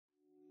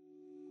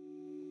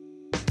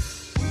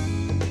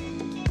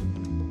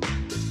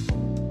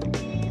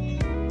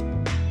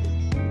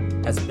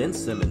Has Ben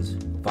Simmons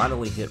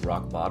finally hit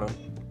rock bottom?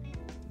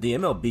 The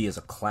MLB is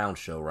a clown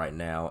show right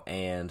now,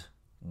 and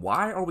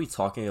why are we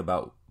talking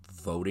about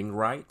voting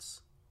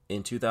rights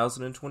in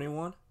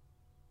 2021?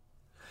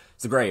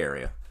 It's the gray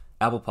area.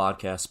 Apple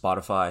Podcasts,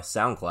 Spotify,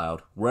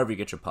 SoundCloud, wherever you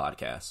get your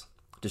podcasts.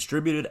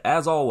 Distributed,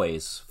 as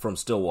always, from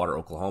Stillwater,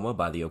 Oklahoma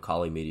by the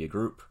Ocali Media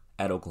Group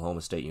at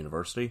Oklahoma State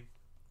University.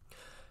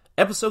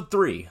 Episode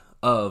 3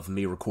 of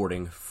me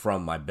recording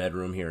from my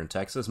bedroom here in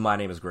Texas. My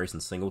name is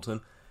Grayson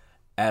Singleton,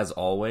 as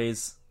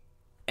always.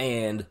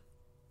 And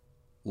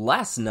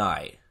last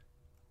night,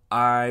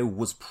 I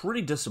was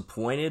pretty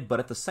disappointed, but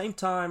at the same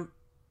time,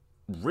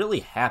 really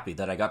happy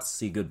that I got to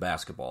see good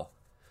basketball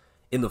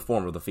in the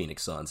form of the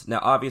Phoenix Suns. Now,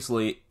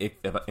 obviously,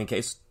 in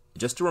case,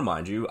 just to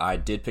remind you, I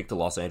did pick the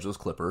Los Angeles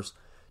Clippers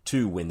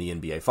to win the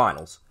NBA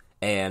Finals.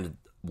 And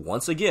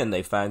once again,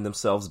 they found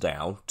themselves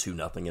down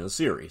 2-0 in the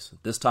series.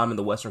 This time in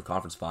the Western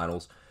Conference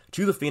Finals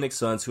to the Phoenix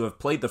Suns, who have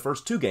played the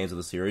first 2 games of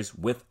the series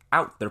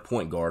without their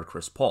point guard,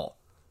 Chris Paul.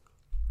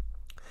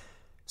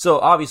 So,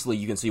 obviously,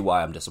 you can see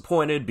why I'm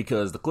disappointed,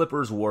 because the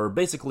Clippers were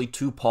basically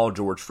 2 Paul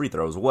George free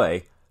throws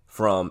away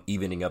from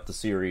evening up the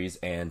series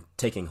and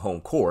taking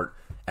home court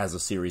as the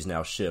series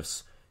now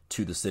shifts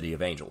to the City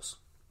of Angels.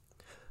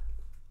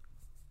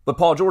 But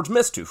Paul George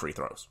missed 2 free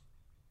throws.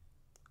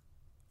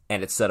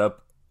 And it set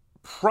up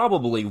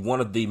probably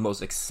one of the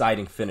most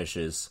exciting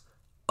finishes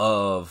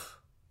of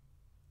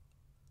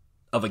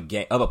a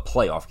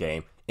playoff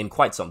game in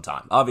quite some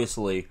time.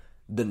 Obviously,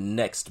 the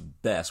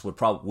next best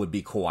would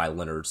be Kawhi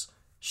Leonard's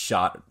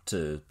shot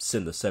to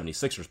send the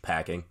 76ers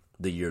packing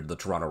the year the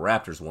Toronto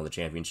Raptors won the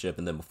championship,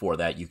 and then before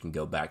that you can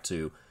go back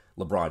to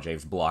LeBron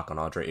James' block on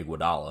Andre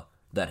Iguodala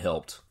that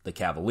helped the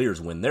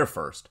Cavaliers win their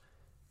first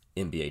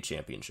NBA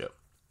championship.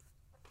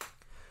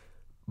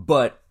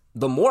 But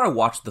the more I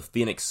watch the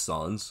Phoenix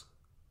Suns,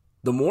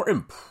 the more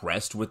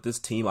impressed with this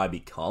team I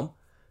become,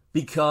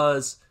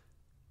 because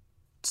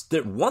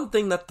the one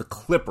thing that the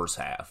Clippers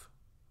have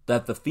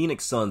that the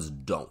Phoenix Suns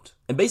don't,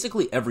 and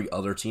basically every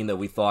other team that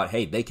we thought,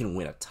 hey, they can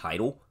win a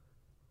title,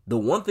 the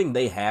one thing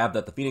they have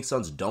that the Phoenix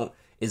Suns don't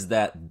is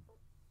that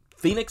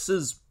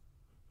Phoenix's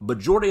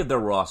majority of their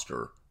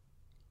roster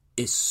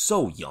is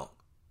so young.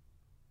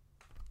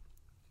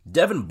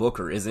 Devin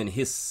Booker is in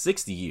his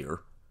 6th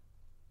year,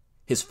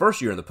 his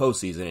first year in the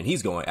postseason, and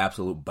he's going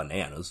absolute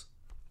bananas.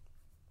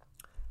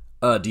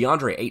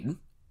 DeAndre Ayton,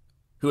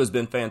 who has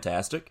been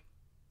fantastic,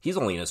 he's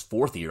only in his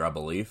 4th year, I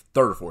believe,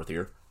 3rd or 4th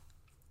year.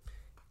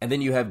 And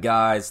then you have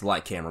guys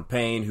like Cameron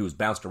Payne, who's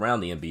bounced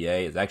around the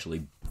NBA, is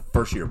actually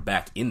first year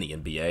back in the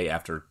NBA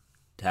after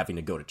having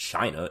to go to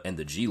China and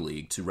the G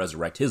League to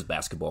resurrect his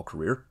basketball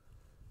career.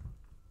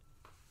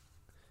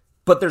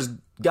 But there's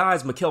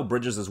guys, Mikal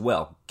Bridges as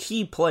well,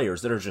 key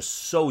players that are just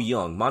so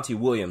young. Monty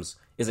Williams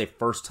is a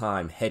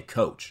first-time head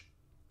coach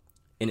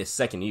in his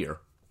 2nd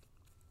year.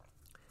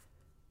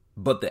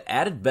 But the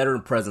added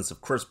veteran presence of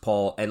Chris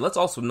Paul, and let's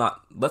also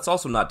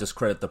not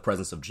discredit the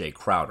presence of Jay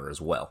Crowder as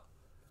well.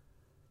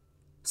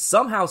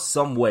 Somehow,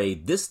 someway,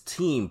 this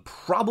team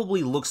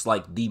probably looks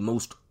like the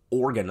most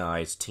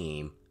organized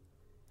team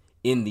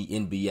in the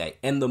NBA.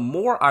 And the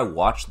more I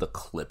watch the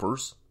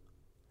Clippers,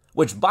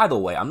 which, by the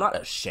way, I'm not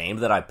ashamed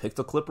that I picked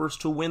the Clippers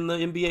to win the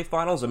NBA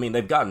Finals. I mean,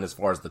 they've gotten as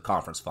far as the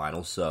conference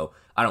finals, so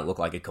I don't look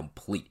like a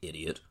complete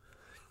idiot.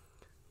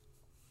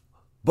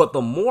 But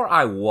the more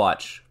I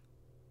watch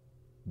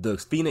the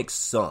Phoenix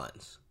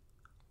Suns,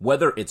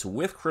 whether it's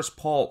with Chris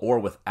Paul or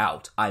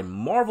without, I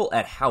marvel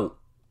at how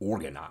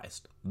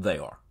organized they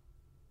are.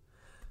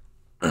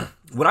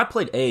 When I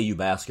played AAU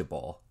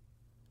basketball,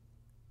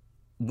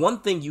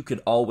 one thing you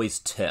could always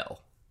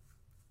tell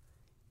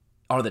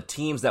are the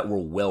teams that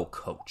were well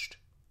coached.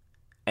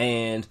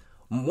 And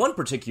one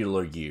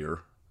particular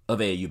year of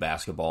AAU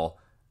basketball,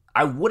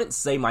 I wouldn't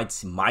say my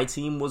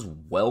team was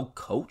well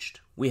coached.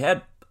 We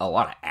had a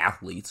lot of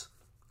athletes.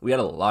 We had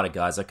a lot of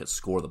guys that could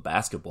score the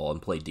basketball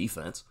and play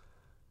defense.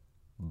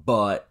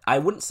 But I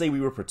wouldn't say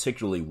we were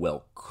particularly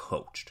well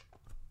coached.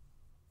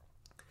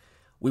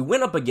 We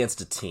went up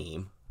against a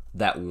team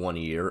that one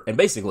year, and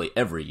basically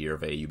every year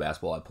of AAU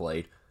basketball I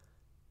played.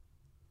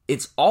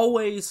 It's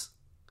always,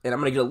 and I'm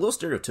going to get a little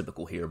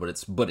stereotypical here, but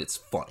it's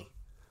funny.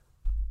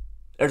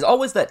 There's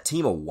always that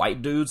team of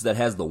white dudes that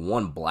has the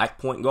one black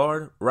point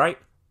guard, right?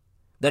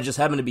 That just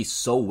happen to be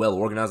so well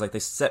organized. Like, they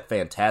set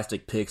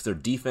fantastic picks. Their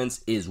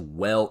defense is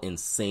well in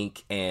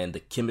sync, and the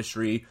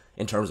chemistry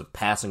in terms of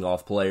passing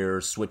off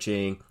players,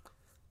 switching,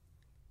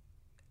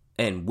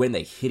 and when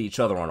they hit each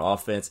other on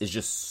offense is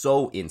just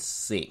so in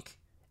sync.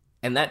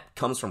 And that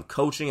comes from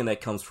coaching, and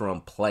that comes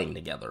from playing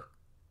together.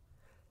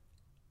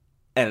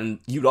 And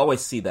you'd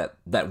always see that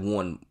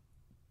one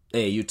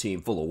AAU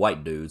team full of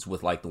white dudes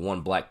with like the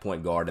one black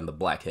point guard and the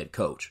black head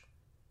coach.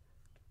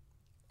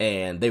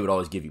 And they would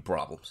always give you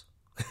problems.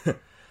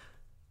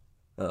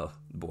 Oh,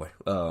 boy.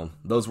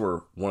 Those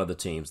were one of the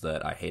teams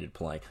that I hated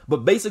playing. But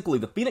basically,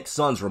 the Phoenix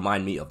Suns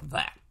remind me of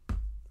that.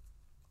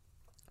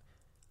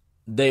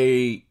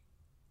 They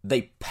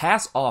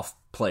pass off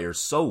players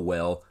so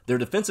well. Their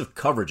defensive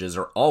coverages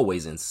are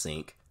always in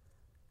sync.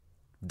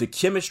 The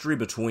chemistry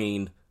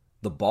between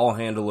the ball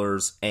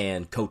handlers,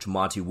 and Coach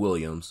Monty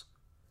Williams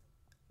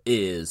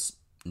is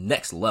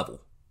next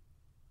level.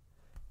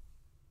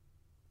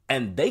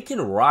 And they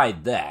can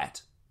ride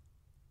that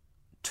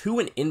to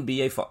an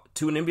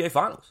NBA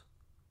Finals.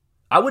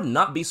 I would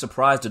not be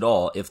surprised at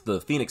all if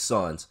the Phoenix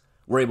Suns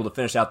were able to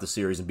finish out the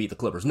series and beat the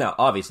Clippers. Now,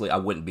 obviously, I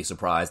wouldn't be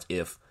surprised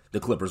if the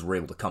Clippers were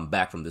able to come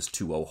back from this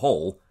 2-0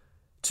 hole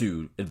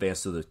to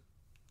advance to the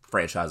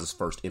franchise's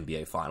first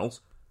NBA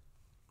Finals.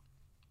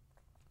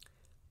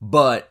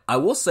 But I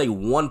will say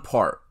one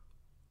part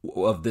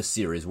of this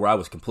series where I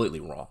was completely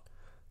wrong.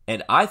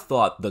 And I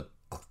thought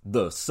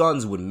the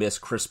Suns would miss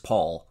Chris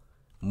Paul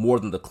more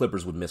than the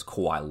Clippers would miss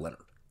Kawhi Leonard.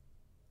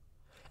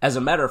 As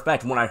a matter of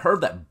fact, when I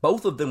heard that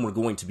both of them were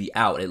going to be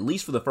out, at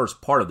least for the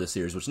first part of this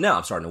series, which now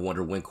I'm starting to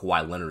wonder when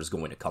Kawhi Leonard is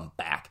going to come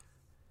back,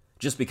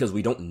 just because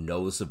we don't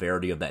know the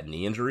severity of that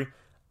knee injury.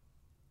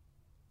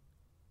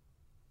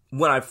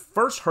 When I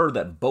first heard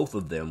that both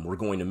of them were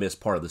going to miss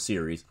part of the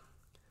series,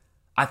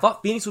 I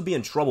thought Phoenix would be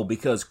in trouble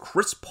because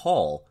Chris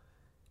Paul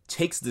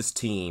takes this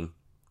team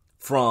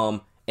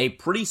from a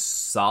pretty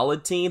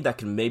solid team that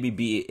can maybe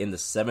be in the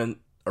 7th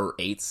or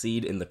 8th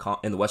seed in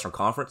the Western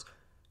Conference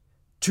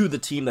to the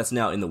team that's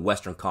now in the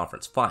Western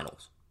Conference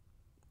Finals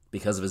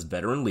because of his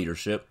veteran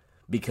leadership,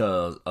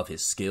 because of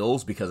his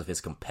skills, because of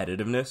his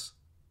competitiveness,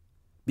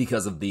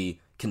 because of the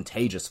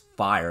contagious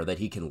fire that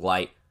he can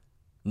light,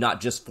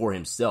 not just for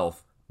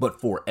himself, but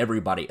for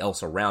everybody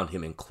else around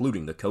him,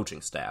 including the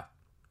coaching staff.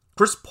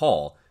 Chris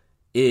Paul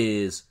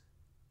is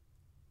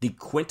the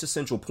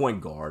quintessential point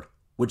guard,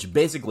 which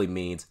basically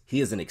means he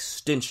is an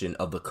extension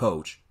of the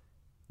coach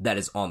that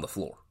is on the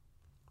floor.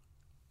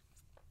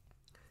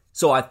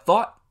 So I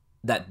thought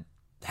that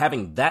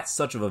having that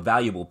such of a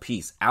valuable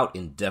piece out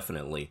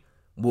indefinitely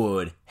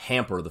would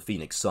hamper the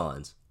Phoenix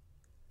Suns.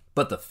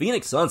 But the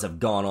Phoenix Suns have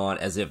gone on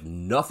as if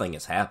nothing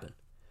has happened.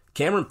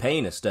 Cameron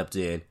Payne has stepped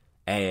in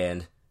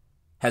and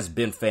has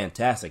been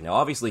fantastic. Now,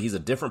 obviously, he's a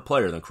different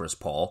player than Chris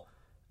Paul.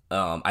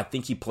 I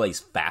think he plays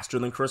faster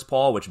than Chris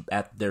Paul, which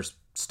at their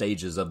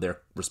stages of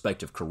their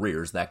respective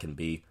careers, that can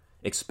be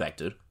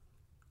expected.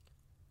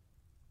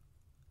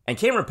 And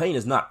Cameron Payne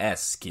is not as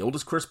skilled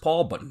as Chris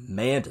Paul, but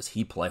man, does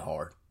he play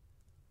hard.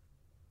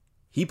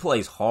 He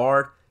plays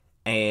hard,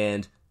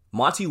 and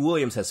Monty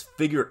Williams has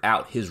figured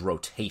out his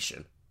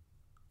rotation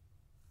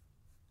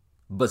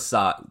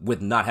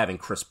with not having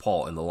Chris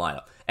Paul in the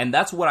lineup. And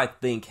that's what I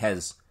think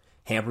has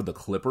hampered the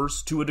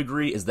Clippers to a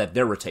degree, is that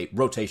their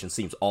rotation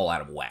seems all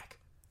out of whack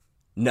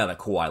now that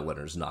Kawhi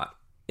Leonard's not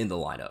in the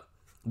lineup.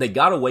 They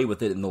got away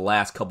with it in the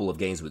last couple of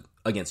games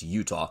against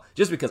Utah,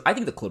 just because I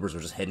think the Clippers are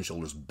just head and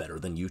shoulders better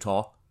than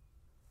Utah.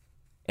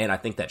 And I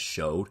think that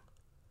showed.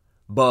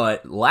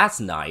 But last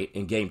night,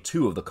 in Game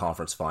 2 of the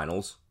conference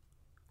finals,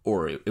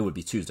 or it would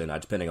be Tuesday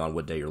night, depending on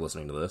what day you're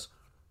listening to this,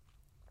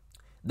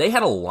 they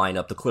had a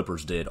lineup, the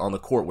Clippers did, on the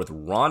court with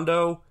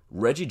Rondo,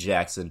 Reggie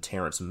Jackson,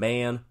 Terrence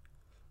Mann,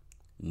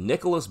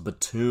 Nicholas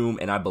Batum,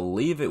 and I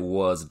believe it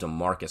was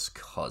DeMarcus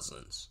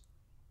Cousins.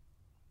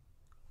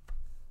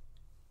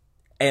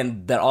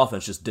 And that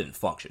offense just didn't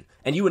function.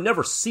 And you would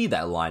never see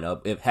that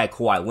lineup had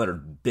Kawhi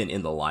Leonard been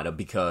in the lineup,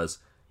 because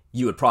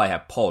you would probably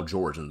have Paul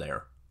George in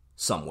there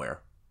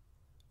somewhere.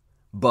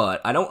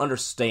 But I don't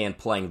understand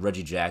playing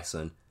Reggie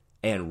Jackson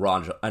and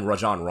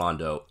Rajon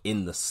Rondo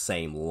in the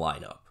same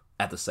lineup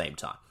at the same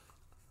time.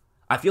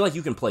 I feel like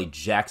you can play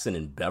Jackson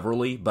and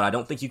Beverly, but I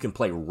don't think you can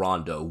play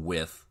Rondo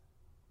with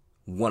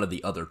one of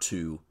the other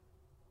two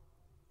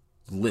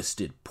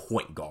listed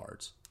point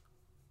guards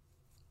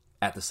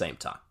at the same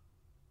time.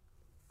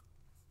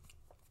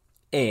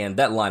 And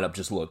that lineup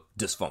just looked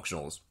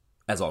dysfunctional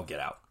as all get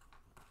out.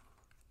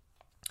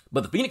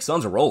 But the Phoenix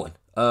Suns are rolling.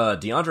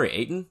 DeAndre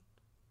Ayton,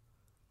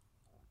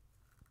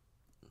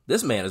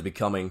 this man is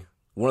becoming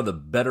one of the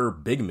better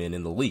big men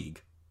in the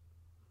league.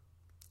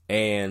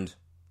 And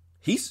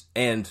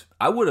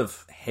I would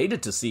have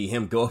hated to see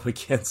him go up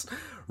against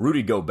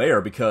Rudy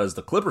Gobert, because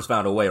the Clippers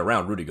found a way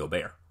around Rudy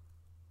Gobert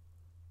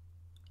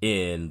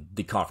in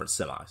the conference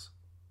semis.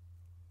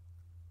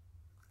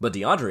 But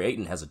DeAndre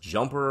Ayton has a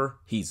jumper.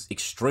 He's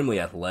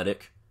extremely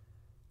athletic.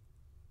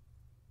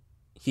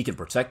 He can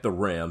protect the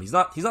rim. He's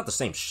not the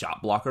same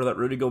shot blocker that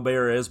Rudy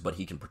Gobert is, but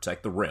he can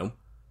protect the rim.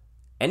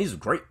 And he's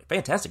a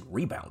fantastic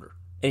rebounder.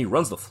 And he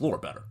runs the floor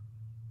better.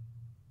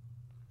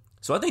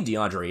 So I think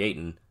DeAndre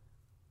Ayton,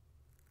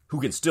 who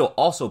can still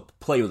also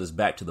play with his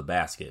back to the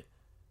basket,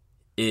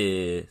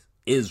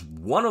 is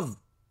one of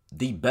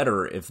the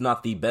better, if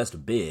not the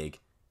best big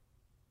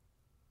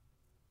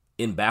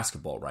in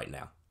basketball right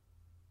now.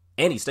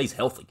 And he stays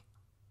healthy.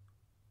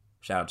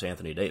 Shout out to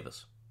Anthony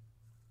Davis.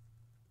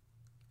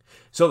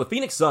 So the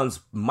Phoenix Suns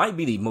might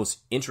be the most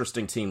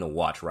interesting team to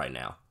watch right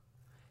now.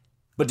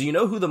 But do you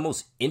know who the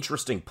most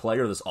interesting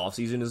player this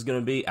offseason is going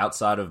to be,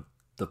 outside of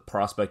the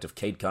prospect of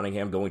Cade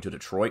Cunningham going to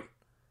Detroit?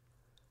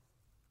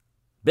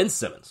 Ben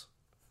Simmons.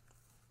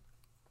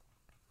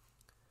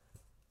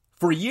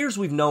 For years,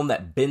 we've known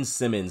that Ben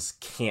Simmons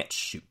can't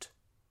shoot.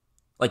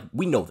 Like,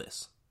 we know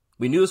this.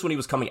 We knew this when he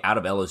was coming out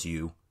of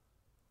LSU.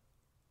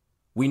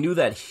 We knew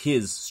that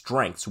his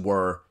strengths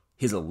were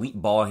his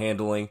elite ball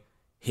handling,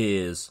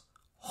 his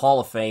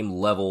Hall of Fame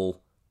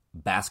level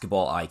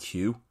basketball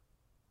IQ.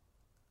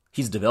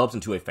 He's developed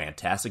into a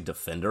fantastic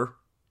defender.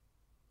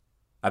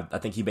 I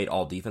think he made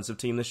all defensive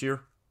team this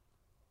year.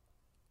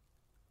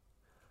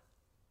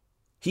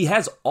 He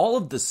has all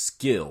of the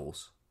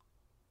skills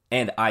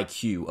and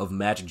IQ of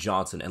Magic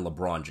Johnson and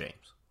LeBron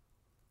James.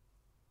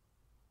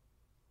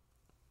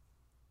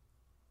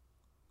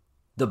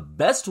 The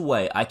best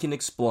way I can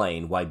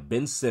explain why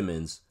Ben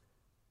Simmons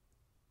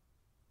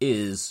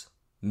is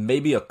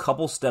maybe a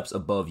couple steps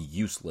above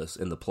useless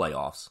in the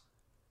playoffs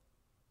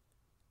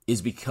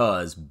is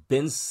because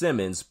Ben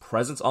Simmons'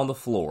 presence on the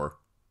floor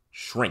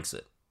shrinks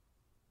it.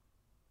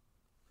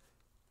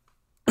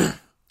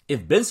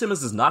 If Ben Simmons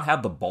does not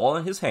have the ball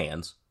in his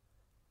hands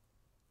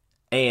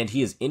and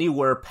he is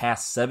anywhere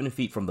past 7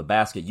 feet from the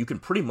basket, you can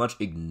pretty much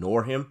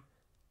ignore him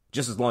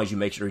just as long as you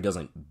make sure he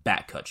doesn't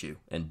back cut you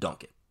and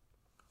dunk it.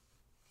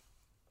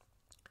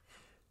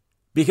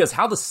 Because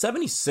how the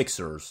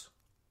 76ers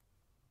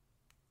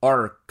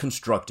are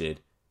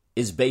constructed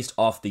is based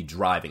off the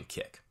driving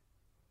kick.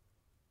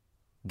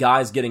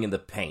 Guys getting in the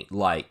paint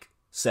like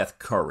Seth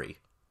Curry,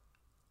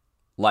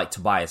 like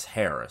Tobias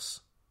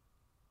Harris,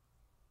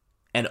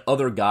 and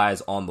other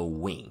guys on the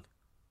wing.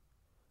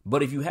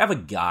 But if you have a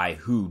guy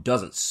who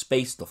doesn't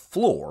space the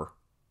floor,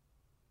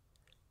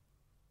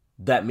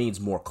 that means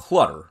more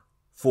clutter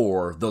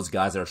for those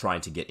guys that are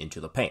trying to get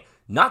into the paint.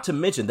 Not to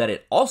mention that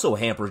it also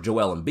hampers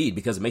Joel Embiid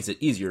because it makes it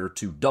easier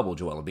to double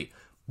Joel Embiid.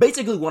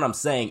 Basically what I'm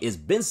saying is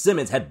Ben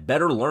Simmons had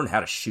better learn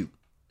how to shoot.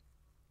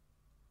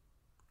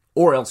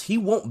 Or else he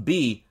won't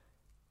be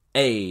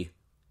a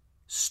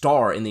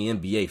star in the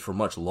NBA for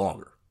much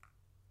longer.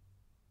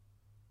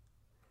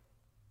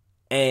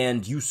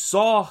 And you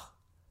saw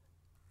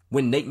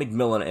when Nate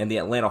McMillan and the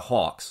Atlanta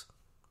Hawks,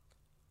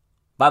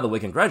 by the way,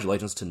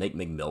 congratulations to Nate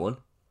McMillan,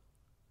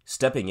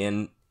 stepping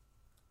in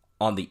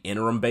on the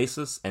interim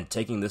basis and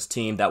taking this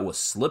team that was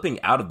slipping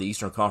out of the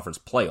Eastern Conference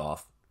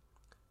playoff,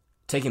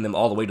 taking them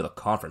all the way to the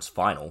conference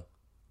final.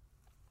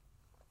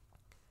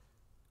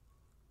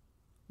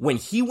 When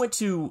he went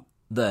to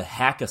the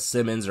hack a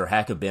Simmons or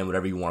hack a Ben,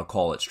 whatever you want to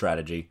call it,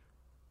 strategy,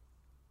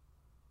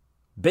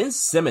 Ben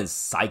Simmons'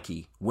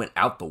 psyche went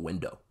out the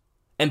window.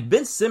 And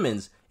Ben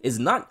Simmons is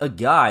not a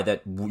guy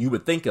that you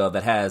would think of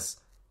that has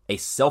a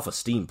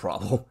self-esteem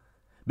problem.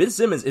 Ben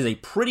Simmons is a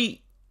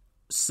pretty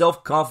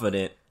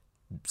self-confident,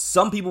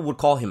 some people would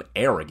call him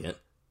arrogant,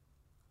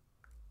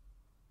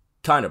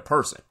 kind of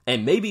person.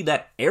 And maybe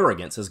that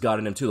arrogance has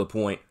gotten him to the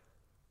point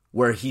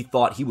where he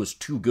thought he was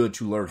too good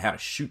to learn how to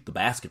shoot the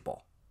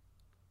basketball.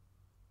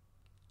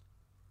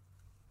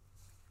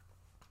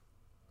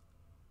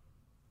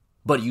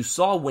 But you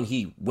saw when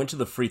he went to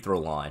the free throw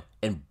line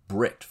and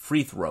bricked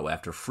free throw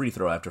after free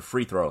throw after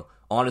free throw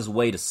on his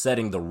way to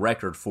setting the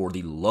record for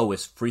the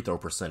lowest free throw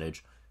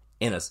percentage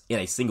in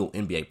a single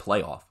NBA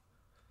playoff.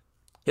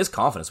 His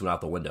confidence went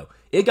out the window.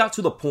 It got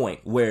to the point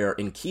where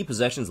in key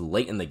possessions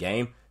late in the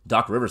game,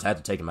 Doc Rivers had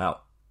to take him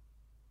out.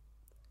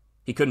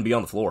 He couldn't be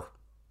on the floor.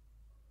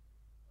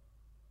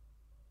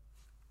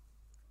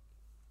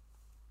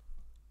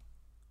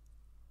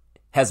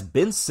 Has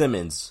Ben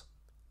Simmons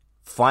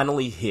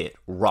finally hit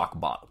rock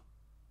bottom?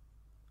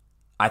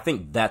 I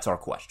think that's our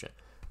question.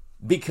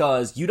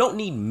 Because you don't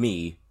need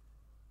me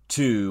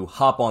to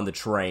hop on the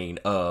train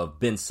of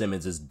Ben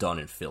Simmons is done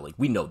in Philly.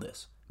 We know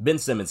this. Ben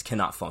Simmons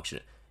cannot function,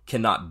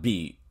 cannot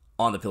be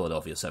on the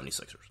Philadelphia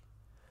 76ers.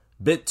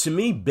 But to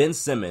me, Ben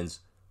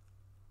Simmons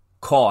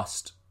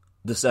cost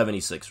the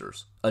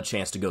 76ers a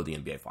chance to go to the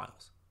NBA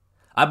Finals.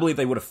 I believe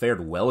they would have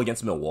fared well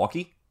against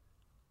Milwaukee.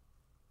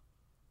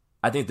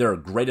 I think they're a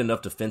great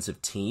enough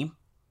defensive team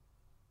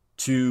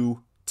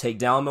to take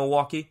down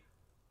Milwaukee.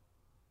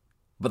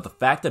 But the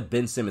fact that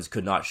Ben Simmons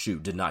could not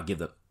shoot did not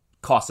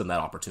cost them that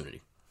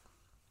opportunity.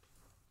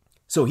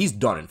 So he's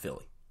done in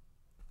Philly.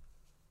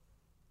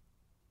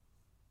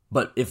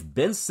 But if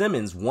Ben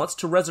Simmons wants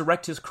to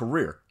resurrect his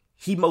career,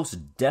 he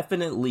most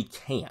definitely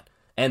can.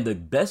 And the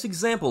best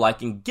example I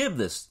can give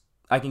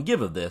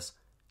of this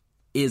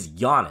is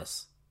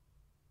Giannis,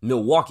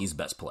 Milwaukee's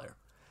best player.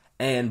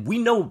 And we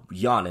know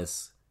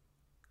Giannis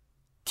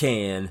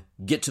can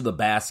get to the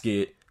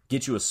basket,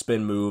 get you a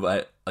spin move,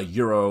 a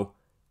euro.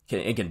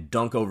 It can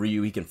dunk over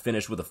you. He can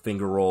finish with a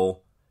finger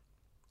roll.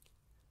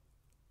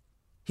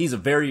 He's a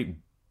very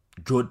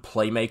good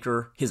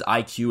playmaker. His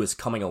IQ is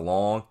coming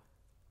along.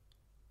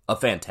 A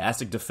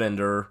fantastic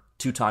defender,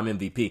 2-time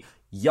MVP.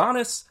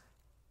 Giannis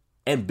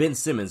and Ben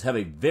Simmons have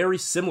a very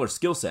similar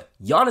skill set.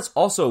 Giannis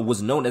also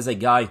was known as a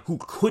guy who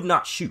could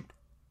not shoot.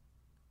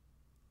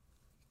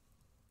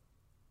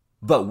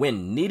 But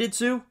when needed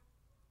to,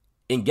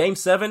 in Game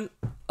 7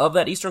 of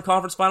that Eastern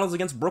Conference Finals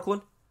against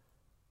Brooklyn,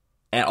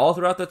 and all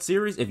throughout that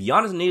series, if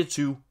Giannis needed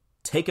to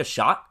take a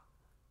shot,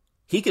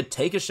 he could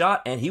take a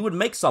shot and he would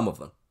make some of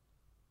them.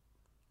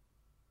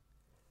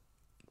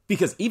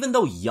 Because even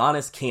though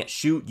Giannis can't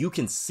shoot, you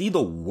can see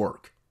the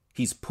work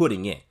he's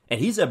putting in. And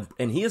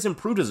he has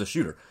improved as a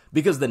shooter.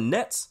 Because the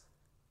Nets'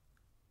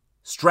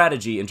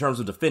 strategy in terms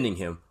of defending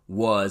him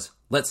was,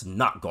 let's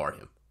not guard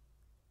him.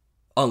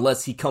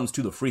 unless he comes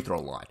to the free throw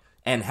line.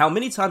 And how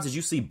many times did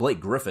you see Blake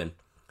Griffin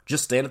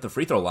just stand at the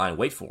free throw line and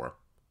wait for him?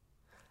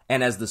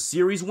 And as the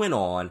series went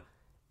on,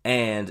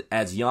 and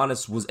as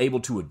Giannis was able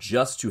to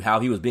adjust to how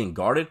he was being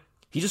guarded,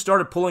 he just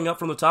started pulling up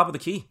from the top of the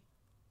key.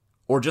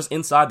 Or just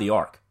inside the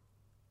arc.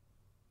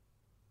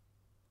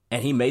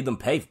 And he made them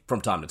pay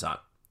from time to time.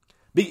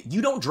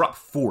 You don't drop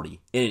 40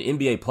 in an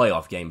NBA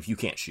playoff game if you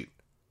can't shoot.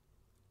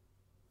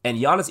 And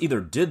Giannis either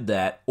did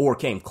that or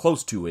came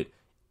close to it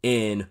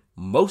in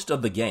most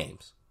of the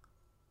games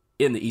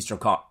in that Eastern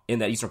Conference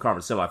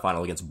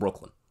semifinal against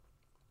Brooklyn.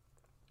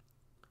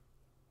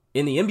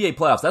 In the NBA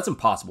playoffs, that's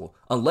impossible.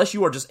 Unless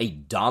you are just a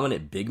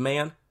dominant big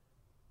man,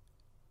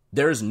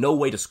 there is no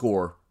way to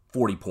score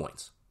 40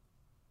 points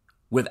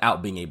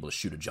without being able to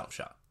shoot a jump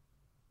shot.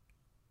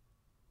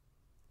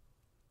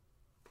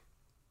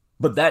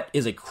 But that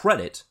is a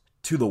credit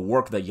to the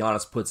work that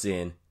Giannis puts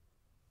in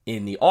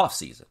the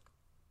offseason.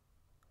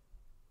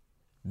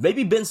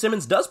 Maybe Ben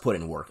Simmons does put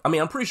in work. I mean,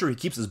 I'm pretty sure he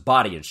keeps his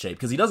body in shape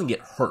because he doesn't get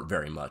hurt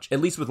very much,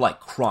 at least with like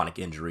chronic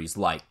injuries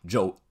like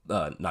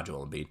not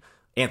Joel Embiid,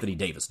 Anthony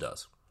Davis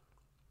does.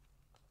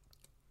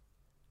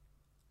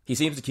 He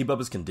seems to keep up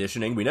his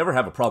conditioning. We never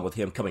have a problem with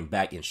him coming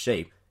back in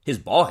shape. His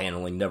ball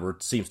handling never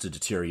seems to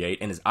deteriorate,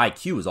 and his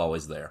IQ is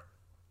always there.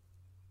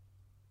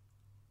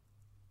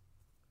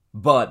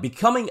 But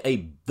becoming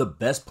the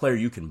best player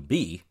you can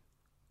be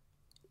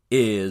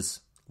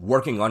is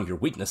working on your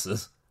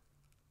weaknesses.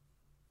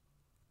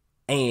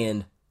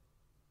 And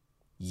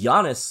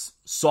Giannis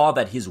saw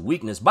that his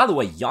weakness... By the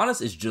way,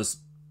 Giannis is just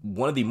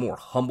one of the more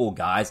humble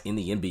guys in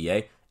the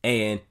NBA,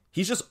 and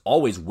he's just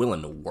always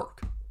willing to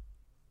work.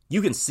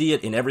 You can see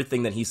it in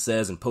everything that he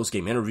says in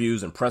post-game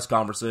interviews and press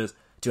conferences,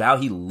 to how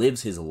he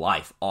lives his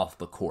life off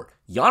the court.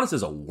 Giannis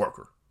is a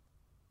worker.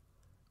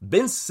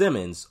 Ben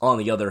Simmons, on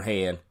the other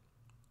hand,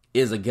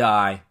 is a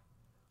guy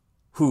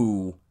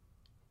who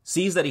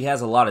sees that he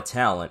has a lot of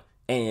talent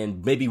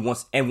and maybe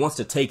wants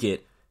to take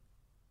it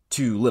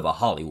to live a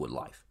Hollywood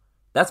life.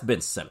 That's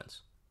Ben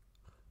Simmons.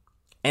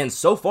 And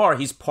so far,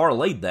 he's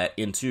parlayed that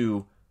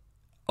into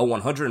a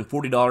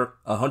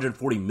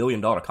 $140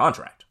 million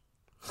contract.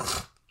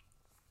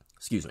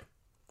 Excuse me.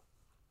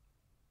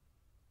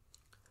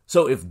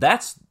 So if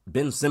that's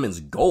Ben Simmons'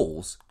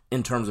 goals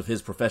in terms of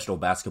his professional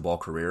basketball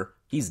career,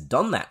 he's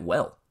done that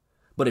well.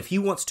 But if he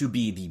wants to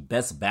be the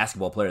best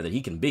basketball player that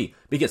he can be,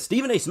 because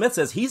Stephen A. Smith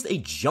says he's a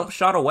jump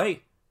shot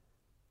away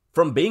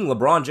from being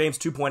LeBron James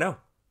 2.0.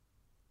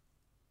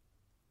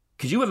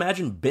 Could you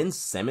imagine Ben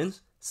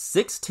Simmons,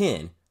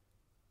 6'10",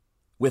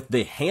 with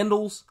the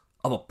handles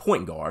of a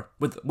point guard,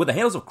 with the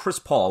handles of Chris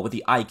Paul, with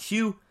the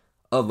IQ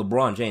of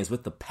LeBron James,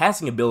 with the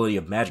passing ability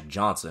of Magic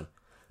Johnson,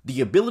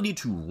 the ability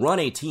to run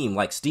a team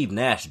like Steve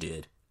Nash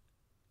did,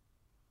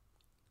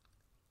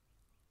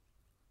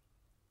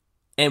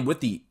 and with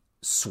the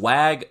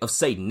swag of,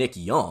 say, Nick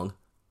Young,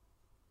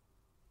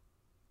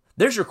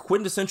 there's your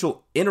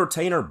quintessential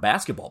entertainer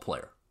basketball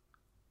player.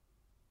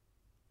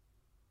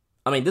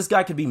 I mean, this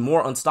guy could be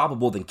more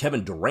unstoppable than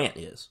Kevin Durant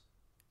is,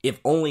 if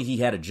only he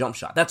had a jump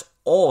shot. That's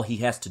all he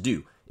has to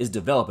do, is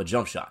develop a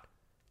jump shot.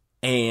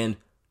 And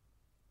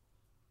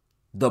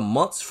the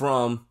months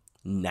from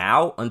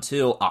now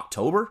until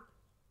October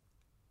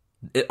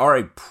are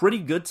a pretty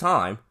good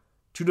time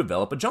to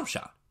develop a jump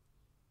shot.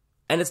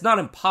 And it's not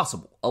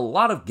impossible. A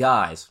lot of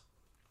guys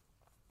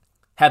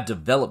have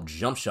developed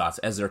jump shots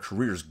as their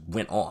careers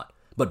went on.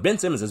 But Ben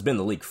Simmons has been in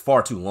the league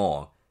far too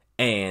long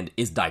and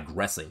is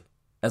digressing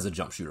as a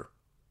jump shooter.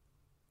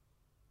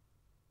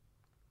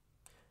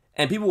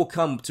 And people will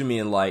come to me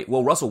and like,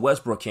 well, Russell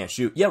Westbrook can't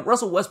shoot. Yeah,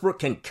 Russell Westbrook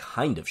can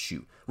kind of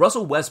shoot.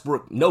 Russell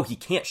Westbrook, no, he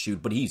can't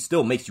shoot, but he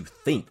still makes you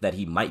think that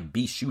he might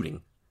be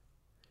shooting.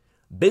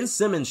 Ben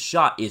Simmons'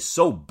 shot is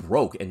so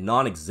broke and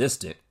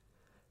non-existent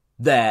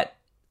that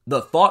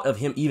the thought of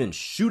him even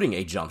shooting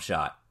a jump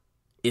shot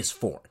is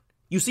foreign.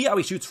 You see how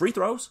he shoots free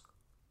throws?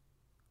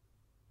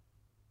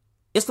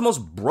 It's the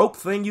most broke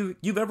thing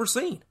you've ever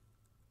seen.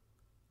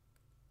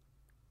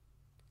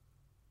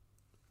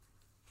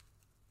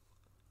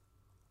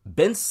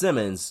 Ben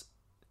Simmons,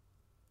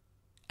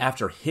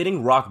 after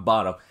hitting rock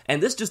bottom,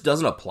 and this just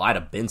doesn't apply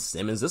to Ben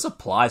Simmons, this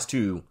applies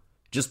to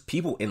just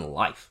people in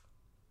life.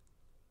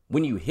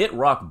 When you hit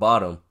rock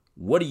bottom,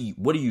 what do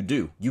you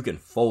do? You can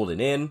fold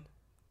it in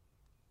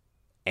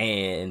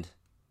and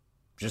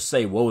just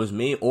say, woe is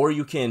me, or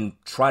you can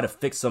try to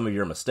fix some of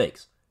your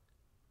mistakes.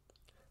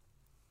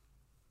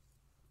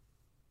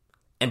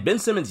 And Ben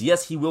Simmons,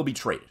 yes, he will be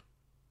traded.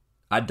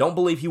 I don't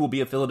believe he will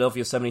be a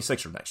Philadelphia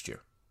 76er next year.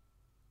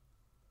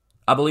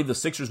 I believe the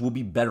Sixers will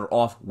be better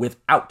off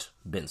without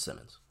Ben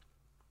Simmons.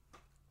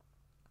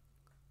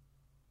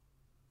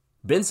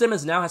 Ben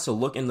Simmons now has to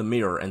look in the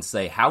mirror and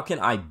say, how can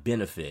I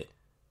benefit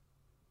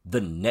the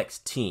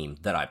next team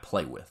that I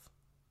play with?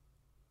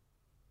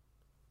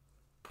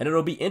 And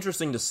it'll be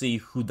interesting to see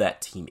who that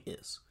team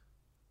is.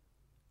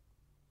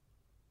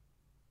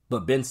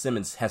 But Ben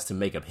Simmons has to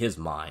make up his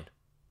mind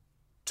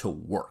to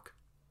work.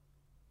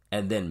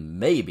 And then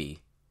maybe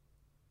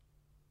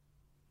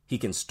he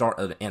can start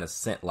an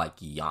ascent like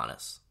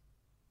Giannis.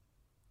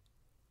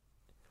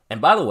 And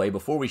by the way,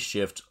 before we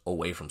shift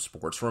away from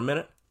sports for a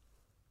minute,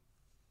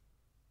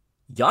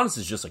 Giannis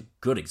is just a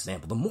good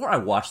example. The more I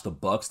watch the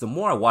Bucks, the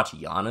more I watch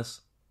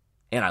Giannis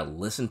and I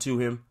listen to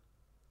him,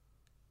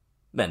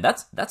 man,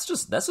 that's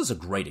just a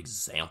great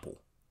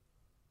example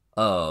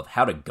of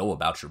how to go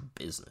about your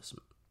business.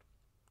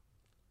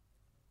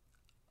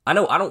 I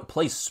know I don't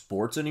play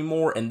sports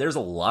anymore, and there's a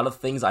lot of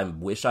things I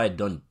wish I had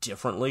done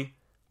differently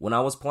when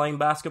I was playing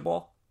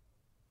basketball.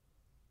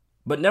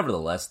 But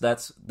nevertheless,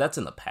 that's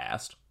in the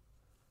past.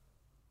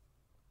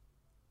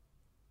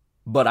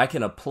 But I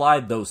can apply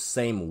those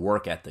same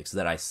work ethics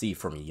that I see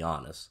from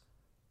Giannis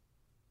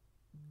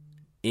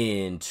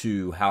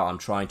into how I'm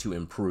trying to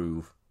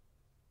improve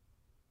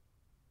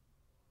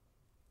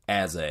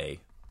as a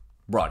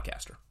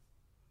broadcaster.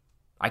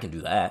 I can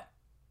do that.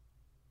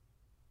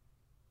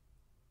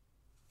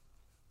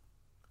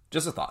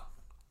 Just a thought.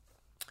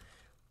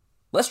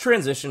 Let's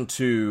transition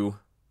to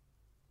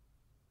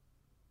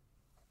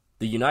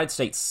the United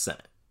States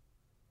Senate.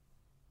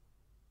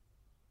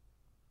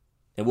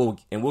 And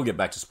we'll get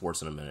back to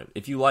sports in a minute.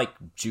 If you like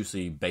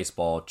juicy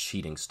baseball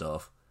cheating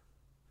stuff,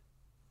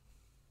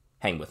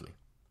 hang with me.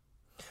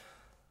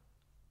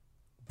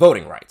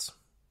 Voting rights.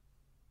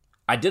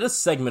 I did a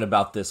segment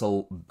about this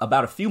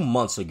about a few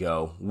months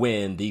ago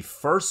when the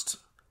first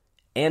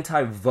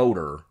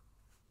anti-voter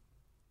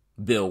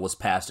bill was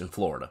passed in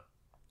Florida.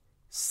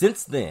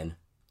 Since then,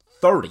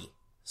 30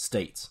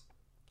 states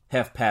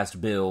have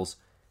passed bills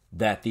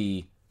that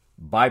the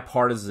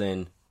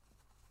bipartisan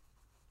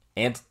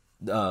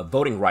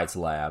Voting Rights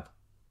Lab,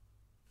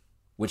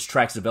 which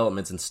tracks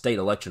developments in state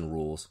election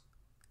rules,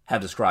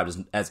 have described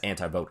as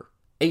anti-voter.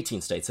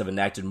 18 states have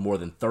enacted more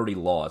than 30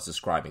 laws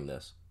describing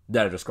this,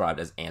 that are described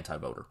as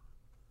anti-voter.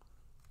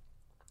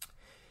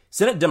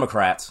 Senate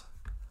Democrats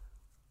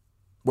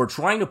were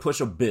trying to push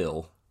a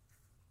bill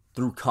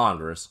through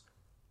Congress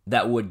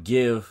that would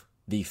give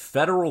the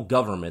federal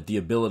government the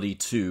ability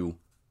to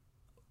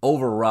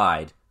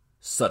override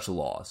such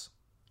laws.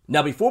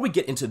 Now, before we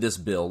get into this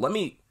bill, let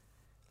me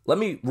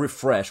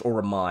refresh or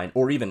remind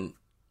or even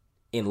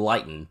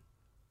enlighten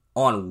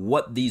on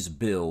what these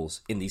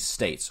bills in these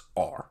states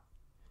are.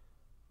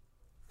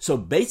 So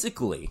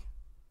basically,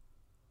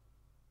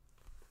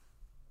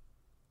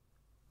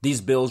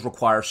 these bills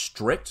require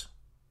strict,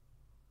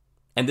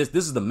 and this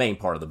is the main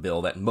part of the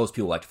bill that most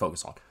people like to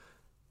focus on.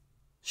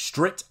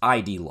 Strict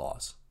ID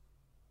laws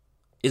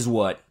is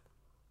what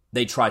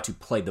they try to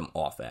play them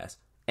off as.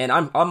 And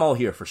I'm all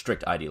here for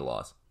strict ID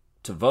laws.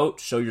 To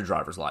vote, show your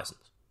driver's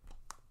license.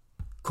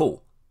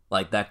 Cool.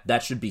 Like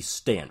that should be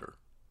standard.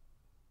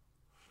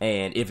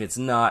 And if it's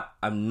not,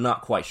 I'm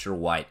not quite sure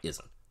why it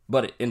isn't.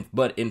 But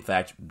in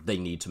fact, they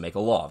need to make a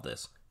law of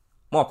this.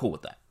 I'm all cool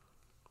with that.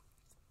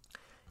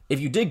 If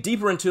you dig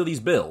deeper into these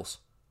bills,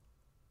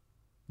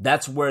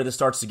 that's where this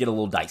starts to get a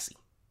little dicey.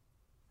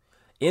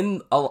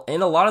 In a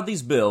lot of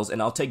these bills,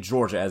 and I'll take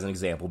Georgia as an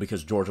example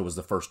because Georgia was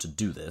the first to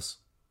do this,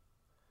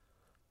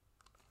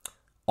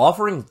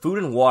 offering food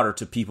and water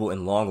to people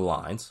in long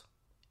lines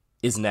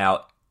is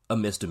now a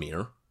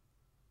misdemeanor.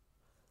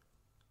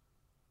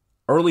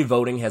 Early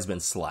voting has been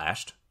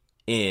slashed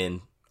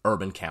in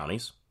urban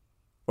counties,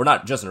 or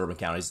not just in urban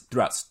counties,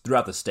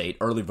 throughout the state.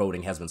 Early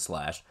voting has been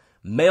slashed.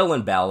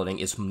 Mail-in balloting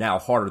is now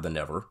harder than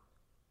ever.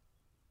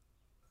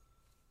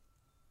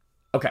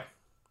 Okay.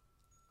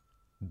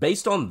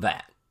 Based on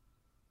that,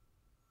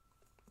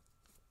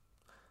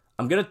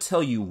 I'm going to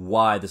tell you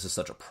why this is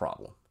such a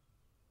problem.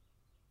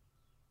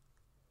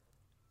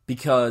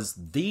 Because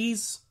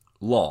these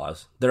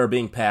laws that have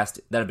been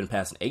passed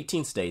in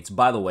 18 states,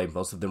 by the way,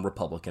 most of them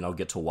Republican, I'll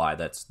get to why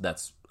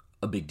that's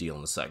a big deal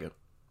in a second,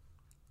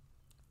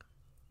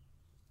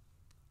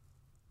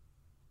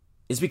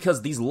 is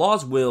because these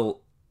laws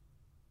will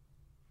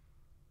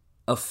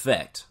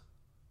affect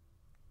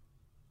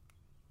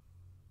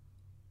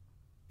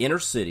inner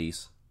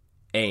cities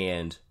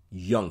and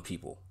young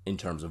people in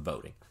terms of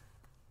voting.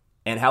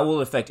 And how will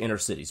it affect inner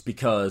cities?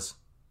 Because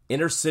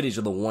inner cities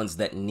are the ones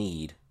that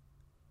need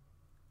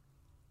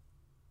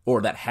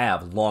or that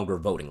have longer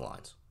voting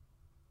lines.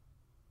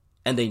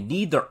 And they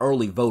need their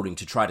early voting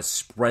to try to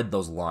spread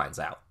those lines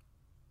out.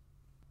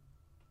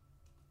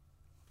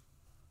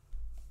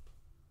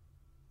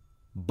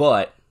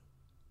 But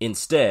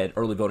instead,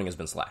 early voting has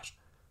been slashed.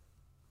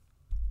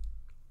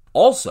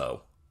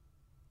 Also,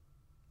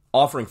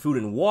 offering food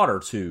and water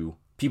to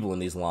people in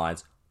these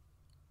lines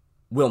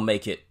will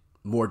make it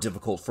more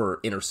difficult for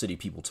inner city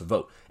people to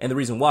vote. And the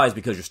reason why is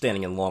because you're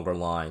standing in longer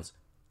lines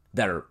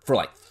that are for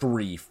like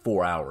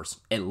 3-4 hours,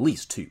 at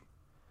least 2.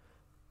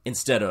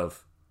 Instead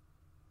of,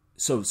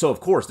 so of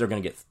course they're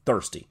going to get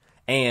thirsty.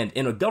 And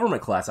in a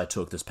government class I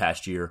took this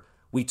past year,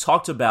 we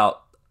talked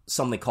about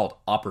something called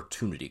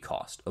opportunity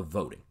cost of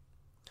voting.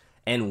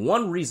 And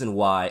one reason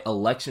why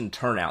election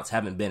turnouts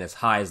haven't been as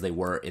high as they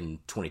were in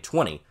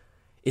 2020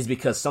 is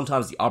because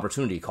sometimes the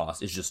opportunity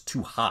cost is just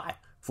too high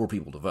for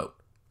people to vote.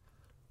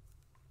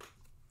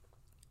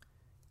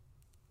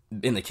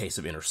 In the case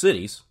of inner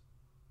cities,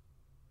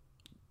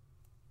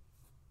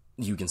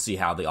 you can see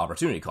how the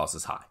opportunity cost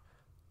is high.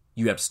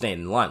 You have to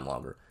stand in line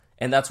longer.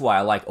 And that's why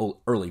I like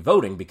early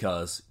voting,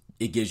 because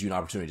it gives you an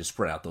opportunity to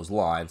spread out those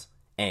lines,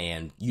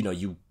 and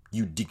you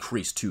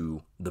decrease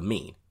to the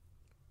mean.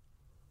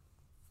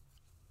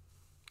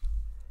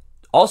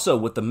 Also,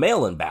 with the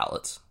mail-in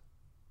ballots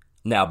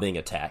now being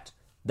attacked,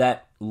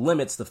 that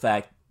limits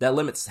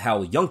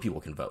how young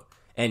people can vote.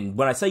 And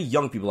when I say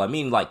young people, I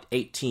mean like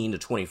 18 to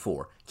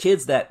 24.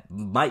 Kids that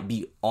might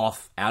be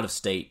out of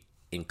state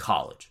in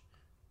college.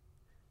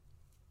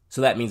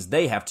 So that means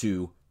they have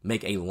to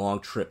make a long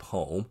trip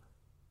home,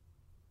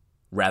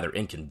 rather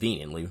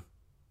inconveniently,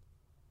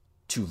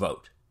 to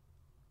vote.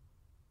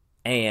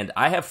 And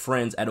I have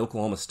friends at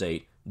Oklahoma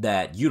State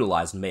that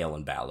utilize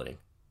mail-in balloting.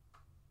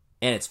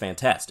 And it's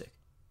fantastic.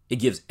 It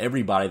gives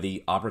everybody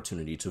the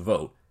opportunity to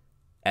vote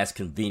as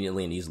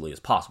conveniently and easily as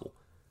possible.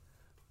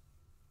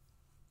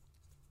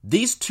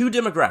 These two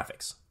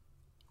demographics,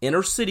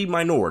 inner city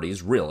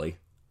minorities really,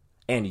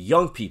 and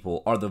young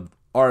people,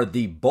 are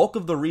the bulk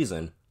of the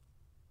reason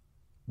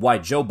why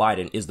Joe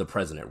Biden is the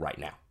president right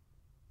now.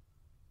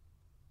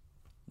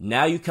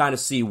 Now you kind of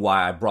see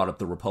why I brought up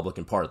the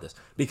Republican part of this.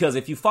 Because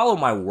if you follow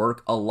my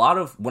work,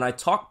 when I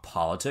talk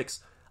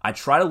politics, I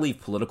try to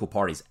leave political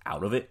parties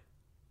out of it.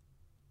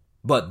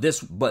 But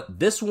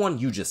this one,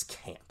 you just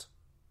can't.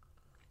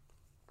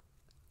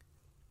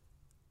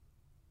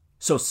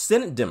 So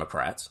Senate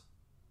Democrats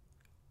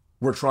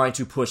were trying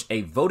to push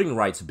a voting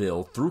rights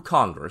bill through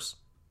Congress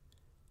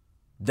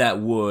that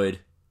would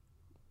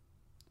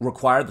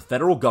require the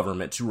federal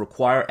government to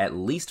require at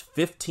least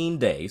 15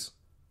 days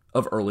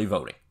of early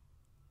voting,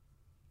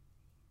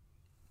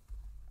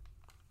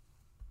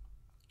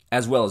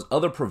 as well as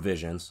other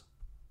provisions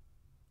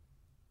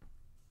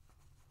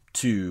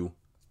to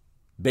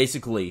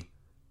basically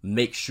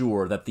make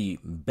sure that the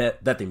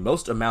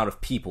most amount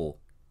of people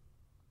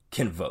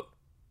can vote.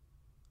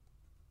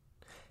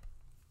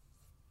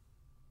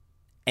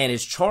 And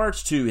his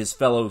charge to his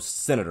fellow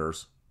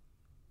senators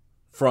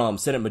from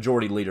Senate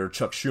Majority Leader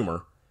Chuck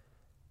Schumer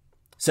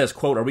says,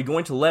 quote, "Are we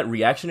going to let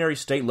reactionary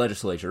state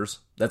legislatures,"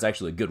 that's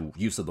actually a good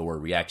use of the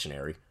word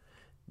reactionary,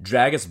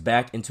 "drag us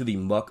back into the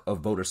muck of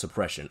voter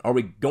suppression? Are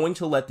we going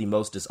to let the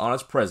most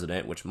dishonest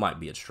president," which might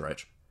be a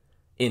stretch,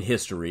 "in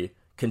history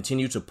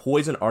continue to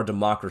poison our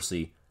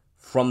democracy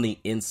from the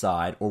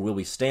inside, or will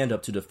we stand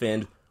up to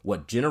defend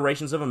what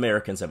generations of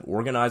Americans have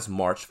organized,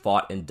 marched,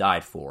 fought, and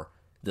died for,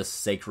 the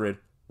sacred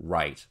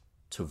right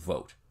to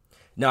vote?"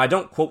 Now, I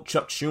don't quote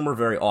Chuck Schumer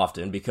very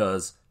often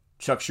because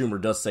Chuck Schumer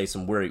does say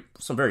some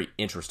very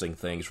interesting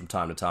things from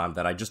time to time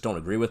that I just don't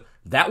agree with.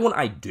 That one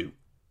I do.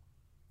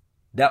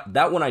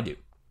 That one I do.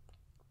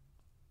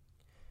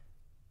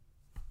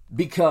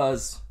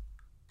 Because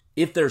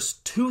if there's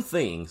two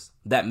things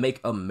that make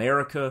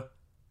America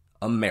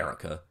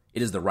America,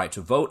 it is the right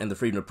to vote and the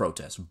freedom to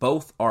protest.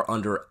 Both are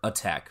under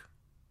attack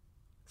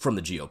from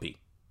the GOP.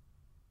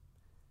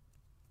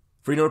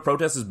 Freedom of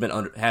protest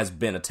has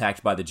been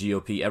attacked by the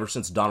GOP ever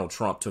since Donald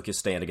Trump took his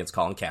stand against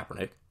Colin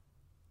Kaepernick.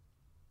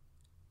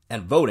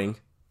 And voting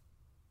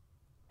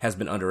has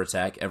been under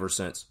attack ever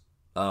since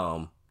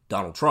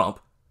Donald Trump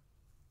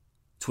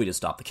tweeted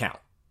 "Stop the Count."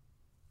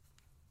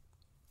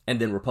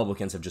 And then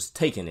Republicans have just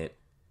taken it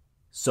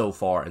so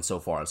far and so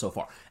far and so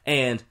far.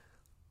 And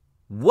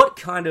what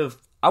kind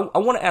of... I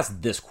want to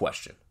ask this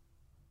question.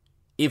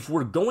 If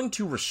we're going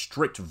to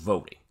restrict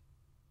voting,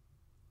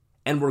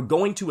 and we're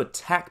going to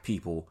attack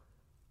people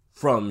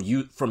from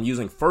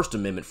using First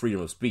Amendment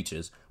freedom of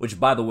speeches, which,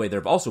 by the way, there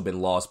have also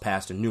been laws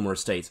passed in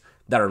numerous states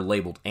that are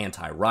labeled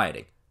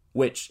anti-rioting,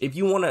 which, if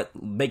you want to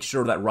make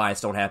sure that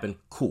riots don't happen,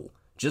 cool.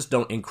 Just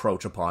don't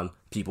encroach upon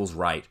people's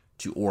right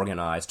to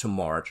organize, to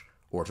march,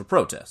 or to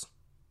protest,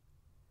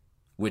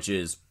 which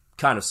is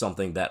kind of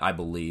something that I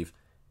believe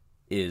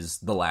is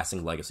the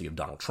lasting legacy of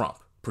Donald Trump,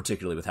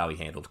 particularly with how he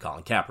handled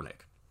Colin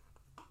Kaepernick.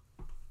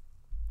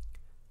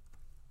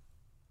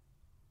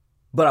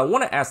 But I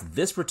want to ask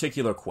this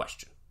particular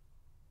question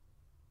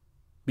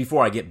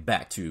before I get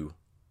back to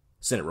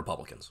Senate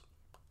Republicans,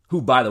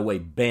 who, by the way,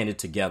 banded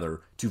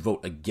together to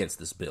vote against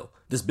this bill.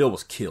 This bill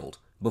was killed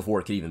before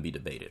it could even be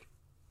debated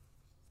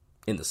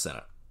in the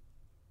Senate.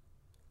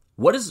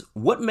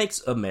 What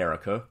makes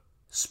America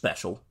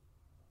special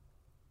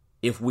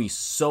if we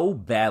so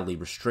badly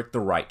restrict the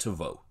right to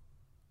vote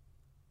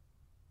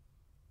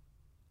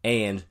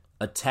and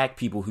attack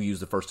people who use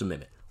the First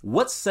Amendment?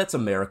 What sets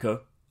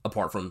America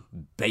apart from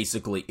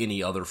basically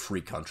any other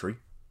free country?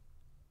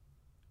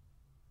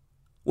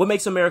 What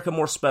makes America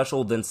more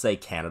special than, say,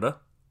 Canada?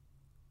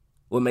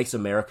 What makes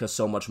America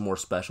so much more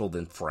special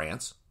than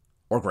France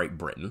or Great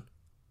Britain?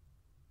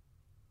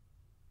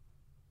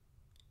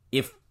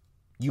 If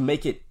you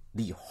make it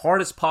the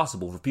hardest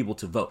possible for people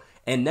to vote.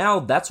 And now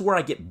that's where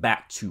I get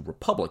back to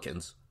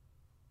Republicans,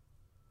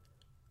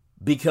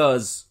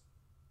 because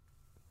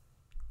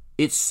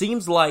it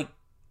seems like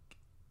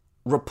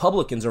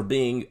Republicans are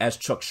being, as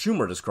Chuck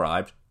Schumer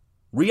described,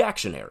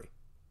 reactionary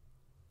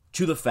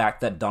to the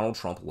fact that Donald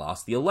Trump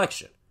lost the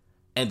election,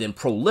 and then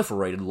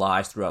proliferated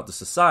lies throughout the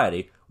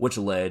society, which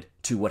led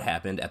to what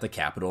happened at the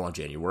Capitol on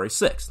January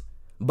 6th.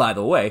 By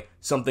the way,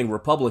 something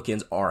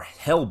Republicans are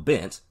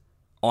hell-bent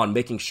on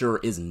making sure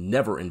is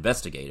never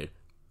investigated,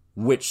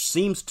 which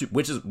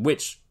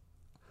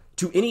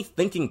to any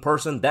thinking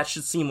person, that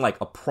should seem like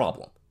a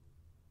problem.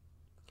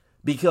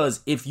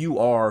 Because if you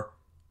are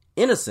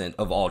innocent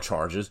of all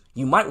charges,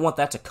 you might want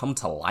that to come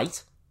to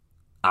light.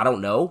 I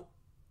don't know.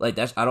 I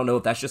don't know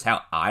if that's just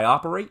how I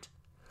operate.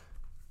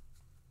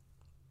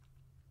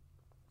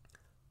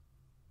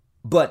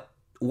 But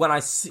when I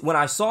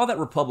saw that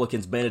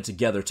Republicans banded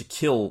together to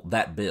kill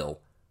that bill,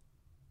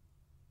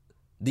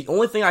 the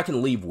only thing I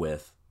can leave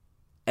with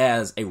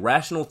as a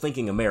rational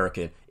thinking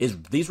American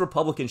is these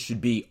Republicans should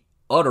be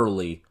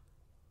utterly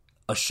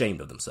ashamed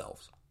of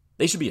themselves.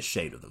 They should be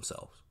ashamed of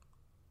themselves.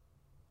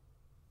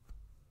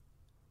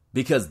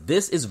 Because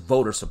this is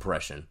voter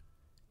suppression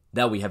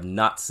that we have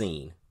not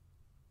seen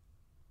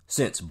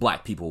since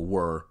black people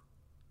were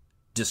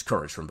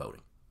discouraged from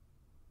voting.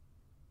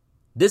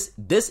 This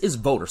is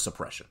voter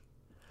suppression.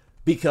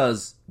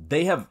 Because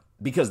there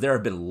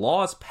have been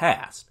laws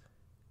passed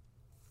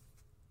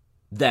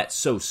that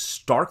so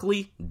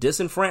starkly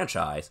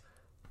disenfranchise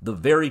the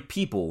very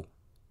people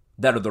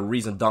that are the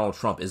reason Donald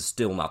Trump is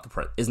still not the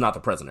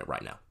president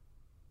right now.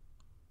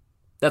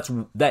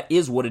 That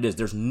is what it is.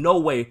 There's no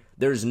way,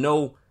 there's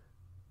no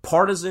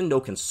partisan,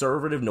 no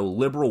conservative, no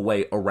liberal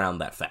way around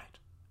that fact.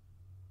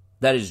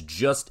 That is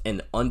just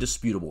an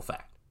undisputable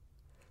fact.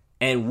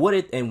 And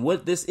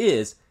what this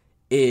is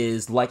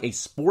like a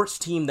sports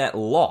team that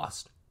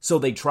lost, so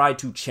they tried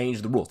to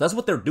change the rules. That's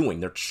what they're doing.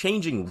 They're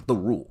changing the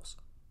rules.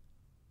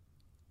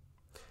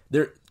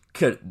 There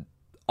could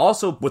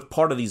also, with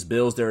part of these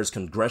bills, there is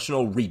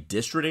congressional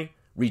redistricting,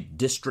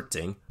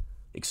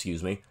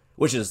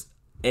 which is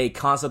a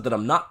concept that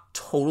I'm not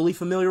totally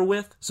familiar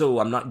with, so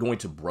I'm not going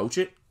to broach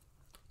it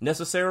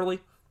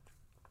necessarily.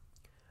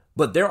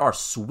 But there are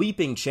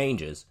sweeping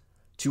changes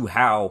to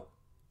how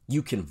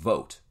you can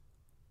vote.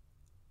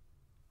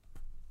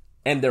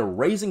 And they're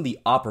raising the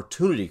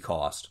opportunity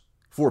cost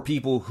for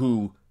people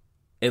who,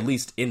 at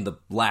least in the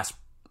last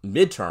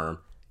midterm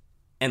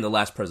and the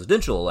last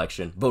presidential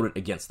election, voted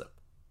against them.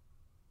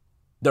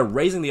 They're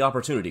raising the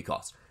opportunity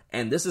cost.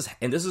 And this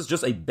is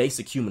just a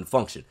basic human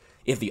function.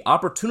 If the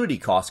opportunity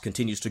cost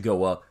continues to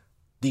go up,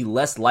 the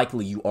less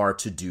likely you are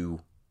to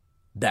do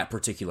that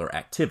particular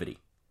activity.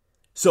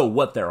 So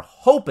what they're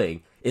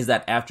hoping is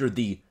that after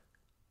the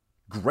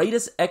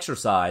greatest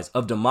exercise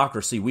of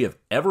democracy we have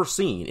ever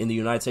seen in the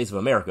United States of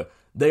America,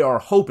 they are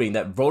hoping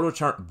that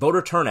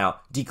voter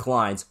turnout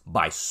declines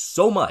by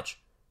so much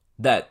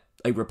that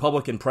a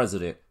Republican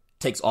president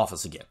takes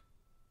office again.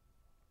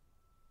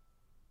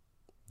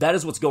 That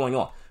is what's going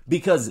on.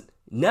 Because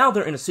now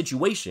they're in a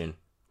situation,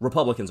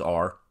 Republicans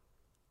are,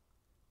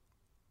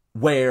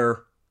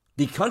 where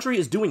the country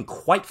is doing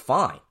quite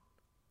fine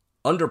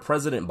under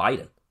President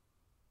Biden.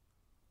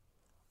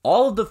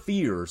 All of the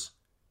fears,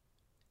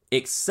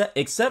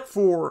 except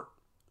for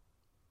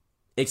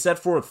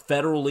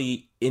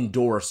federally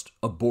endorsed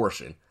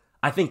abortion,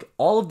 I think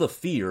all of the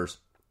fears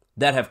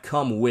that have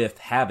come with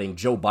having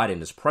Joe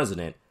Biden as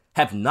president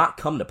have not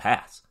come to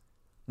pass.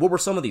 What were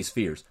some of these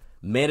fears?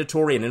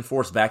 Mandatory and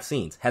enforced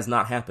vaccines has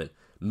not happened.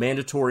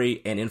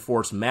 Mandatory and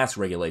enforced mask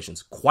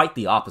regulations, quite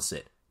the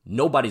opposite.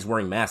 Nobody's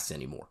wearing masks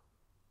anymore.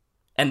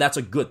 And that's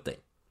a good thing.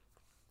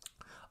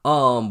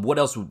 What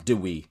else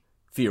did we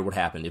fear would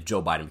happen if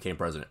Joe Biden became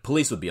president?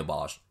 Police would be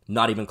abolished.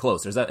 Not even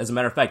close. As a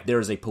matter of fact, there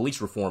is a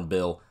police reform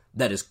bill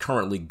that is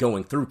currently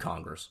going through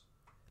Congress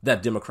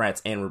that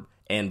Democrats and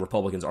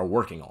Republicans are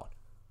working on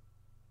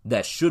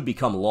that should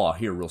become law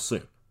here real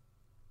soon.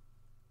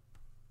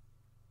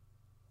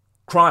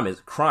 Crime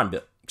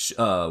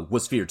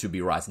was feared to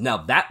be rising. Now,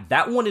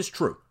 that one is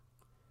true.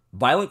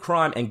 Violent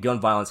crime and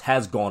gun violence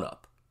has gone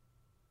up.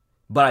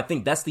 But I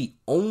think that's the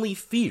only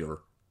fear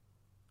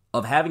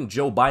of having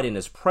Joe Biden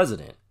as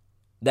president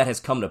that has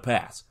come to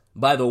pass.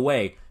 By the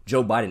way,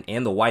 Joe Biden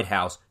and the White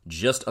House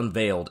just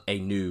unveiled a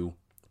new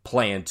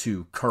plan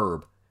to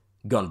curb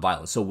gun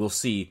violence. So we'll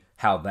see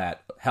how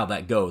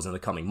that goes in the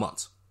coming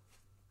months.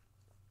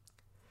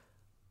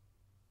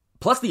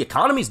 Plus, the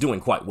economy's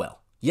doing quite well.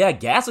 Yeah,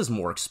 gas is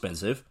more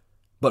expensive,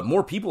 but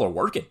more people are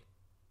working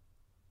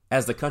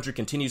as the country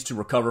continues to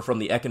recover from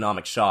the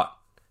economic shock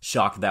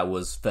that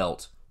was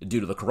felt due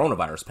to the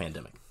coronavirus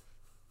pandemic.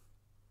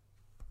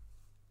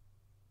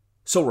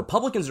 So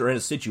Republicans are in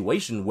a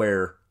situation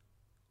where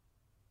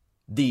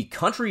the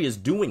country is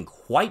doing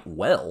quite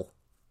well,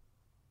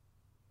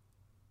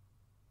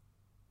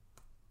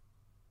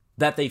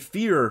 that they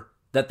fear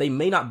that they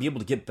may not be able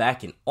to get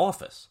back in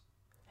office.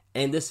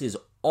 And this is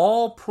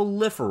all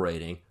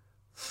proliferating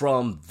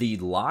from the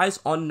lies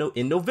in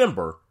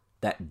November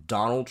that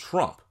Donald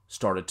Trump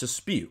started to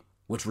spew,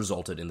 which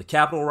resulted in the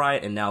Capitol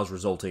riot and now is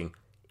resulting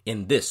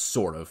in this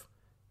sort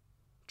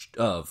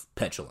of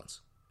petulance.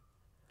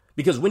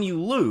 Because when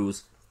you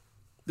lose,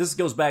 this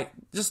goes back,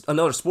 just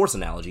another sports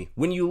analogy,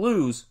 when you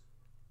lose,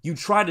 you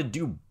try to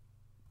do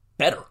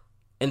better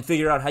and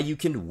figure out how you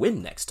can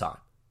win next time.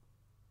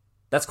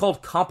 That's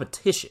called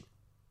competition.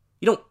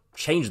 You don't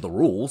change the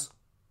rules.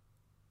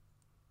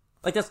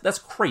 Like, that's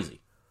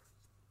crazy.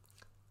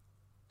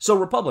 So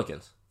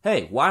Republicans,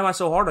 Hey, why am I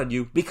so hard on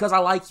you? Because I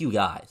like you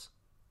guys.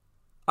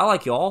 I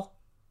like y'all.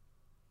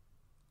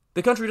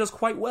 The country does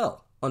quite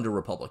well under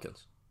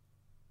Republicans.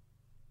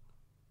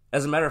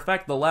 As a matter of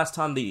fact, the last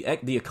time the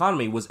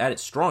economy was at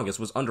its strongest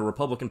was under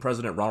Republican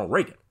President Ronald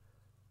Reagan.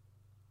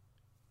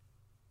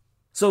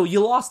 So you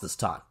lost this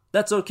time.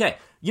 That's okay.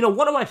 You know,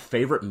 one of my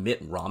favorite Mitt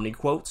Romney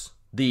quotes,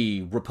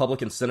 the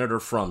Republican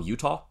senator from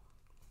Utah,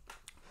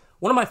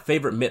 one of my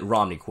favorite Mitt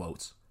Romney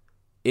quotes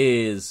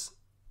is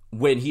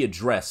when he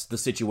addressed the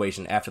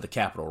situation after the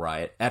Capitol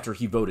riot, after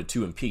he voted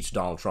to impeach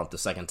Donald Trump the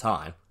second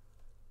time.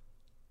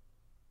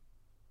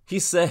 He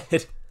said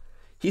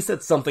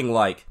something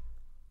like,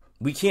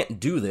 we can't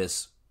do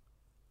this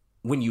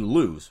when you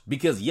lose,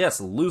 because yes,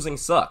 losing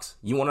sucks.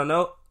 You want to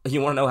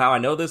know how I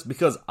know this?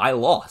 Because I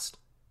lost.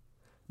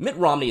 Mitt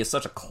Romney is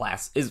such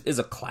is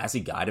a classy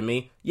guy to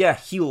me. Yeah,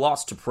 he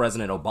lost to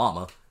President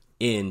Obama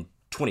in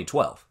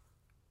 2012.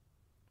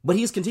 But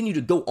he has continued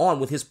to go on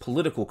with his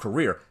political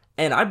career,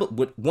 and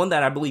one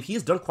that I believe he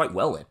has done quite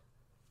well in.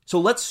 So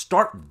let's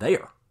start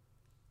there.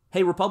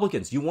 Hey,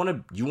 Republicans, you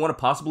want to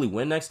possibly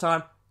win next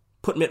time?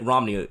 Put Mitt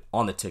Romney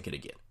on the ticket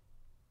again.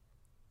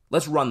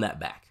 Let's run that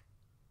back.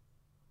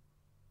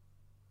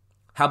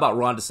 How about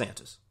Ron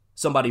DeSantis?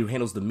 Somebody who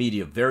handles the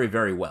media very,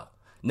 very well.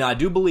 Now, I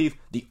do believe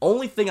the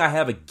only thing I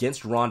have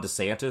against Ron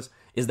DeSantis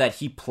is that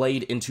he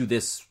played into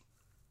this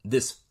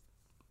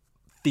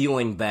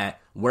feeling that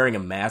wearing a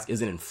mask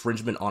is an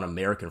infringement on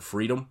American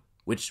freedom,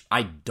 which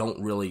I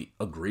don't really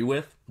agree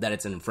with, that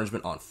it's an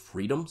infringement on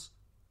freedoms.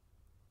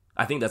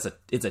 I think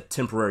it's a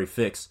temporary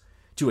fix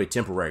to a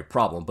temporary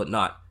problem, but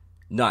not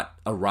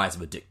a rise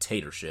of a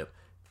dictatorship.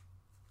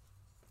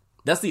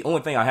 That's the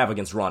only thing I have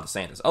against Ron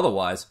DeSantis.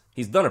 Otherwise,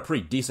 he's done a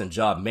pretty decent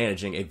job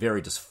managing a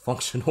very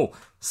dysfunctional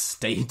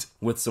state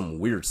with some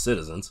weird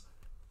citizens.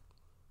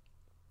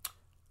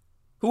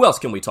 Who else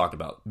can we talk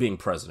about being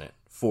president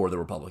for the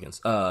Republicans?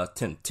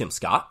 Tim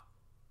Scott.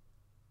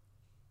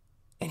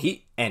 And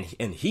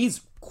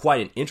he's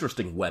quite an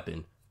interesting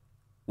weapon.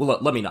 Well,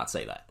 let me not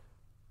say that.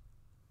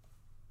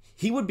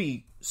 He would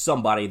be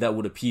somebody that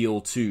would appeal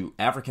to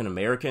African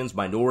Americans,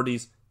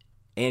 minorities,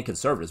 and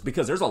conservatives,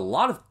 because there's a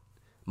lot of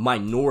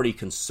minority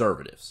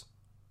conservatives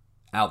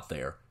out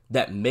there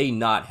that may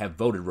not have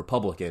voted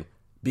Republican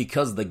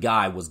because the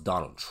guy was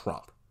Donald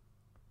Trump.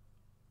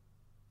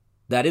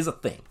 That is a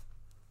thing.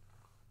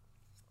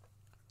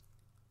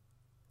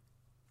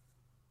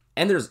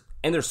 And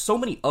there's so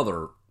many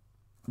other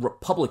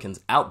Republicans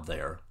out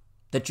there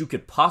that you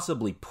could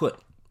possibly put.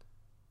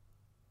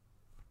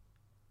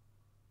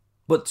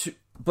 But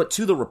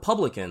to the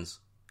Republicans,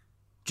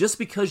 just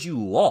because you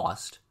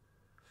lost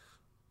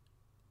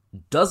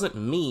doesn't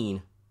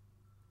mean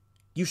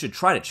you should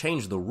try to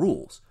change the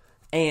rules.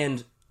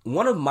 And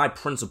one of my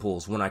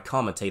principles when I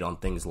commentate on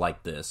things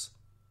like this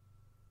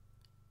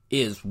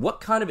is,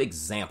 what kind of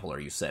example are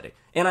you setting?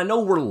 And I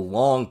know we're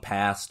long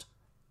past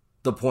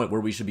the point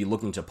where we should be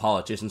looking to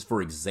politicians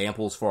for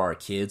examples for our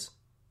kids.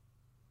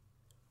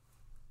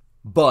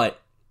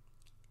 But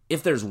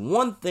if there's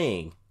one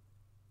thing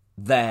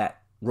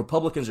that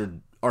Republicans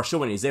are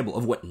showing an example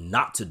of what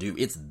not to do,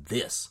 it's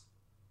this.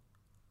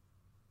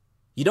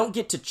 You don't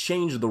get to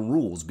change the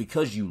rules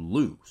because you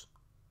lose.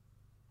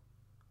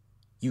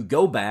 You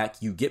go back,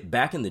 you get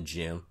back in the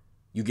gym,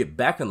 you get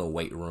back in the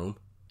weight room,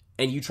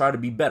 and you try to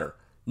be better.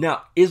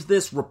 Now, is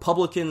this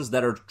Republicans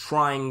that are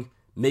trying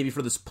maybe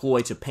for this ploy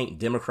to paint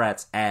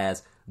Democrats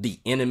as the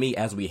enemy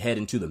as we head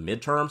into the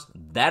midterms?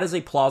 That is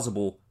a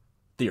plausible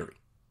theory.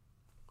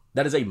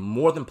 That is a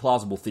more than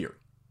plausible theory.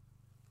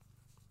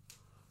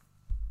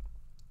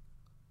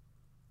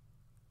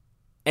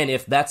 And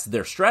if that's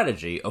their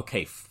strategy,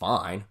 okay,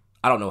 fine.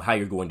 I don't know how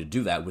you're going to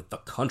do that with the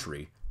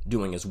country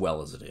doing as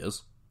well as it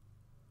is.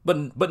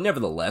 But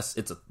nevertheless,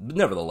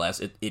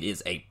 it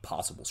is a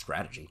possible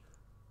strategy.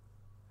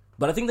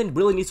 But I think they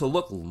really need to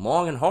look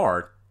long and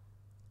hard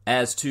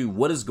as to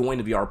what is going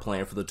to be our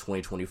plan for the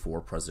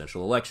 2024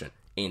 presidential election,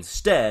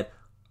 instead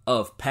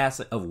of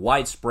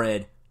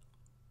widespread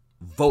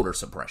voter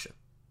suppression.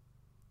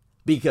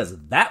 Because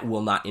that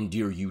will not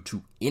endear you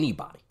to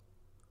anybody.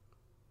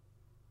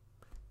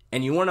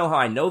 And you want to know how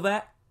I know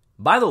that?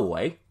 By the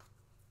way,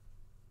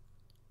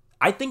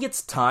 I think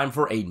it's time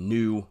for a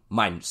new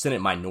Senate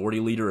minority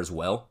leader as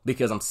well,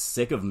 because I'm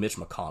sick of Mitch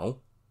McConnell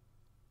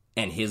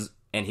and his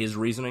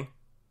reasoning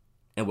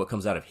and what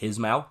comes out of his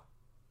mouth.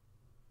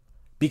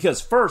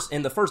 Because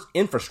in the first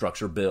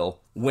infrastructure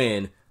bill,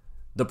 when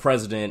the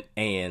president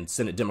and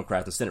Senate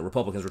Democrats, the Senate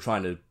Republicans were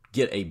trying to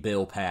get a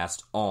bill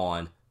passed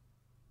on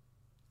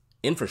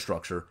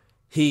infrastructure,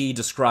 he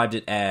described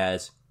it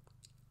as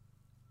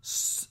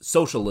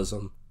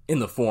socialism in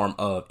the form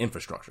of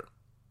infrastructure.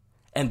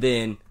 And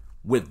then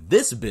with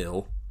this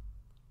bill,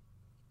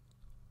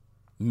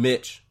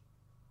 Mitch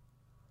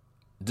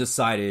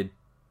decided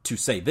to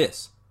say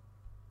this.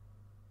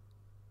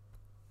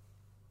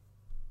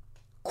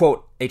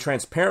 Quote, a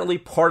transparently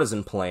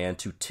partisan plan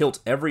to tilt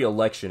every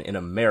election in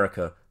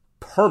America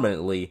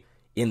permanently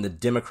in the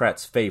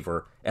Democrats'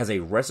 favor as a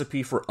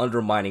recipe for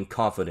undermining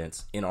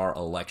confidence in our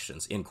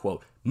elections, end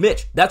quote.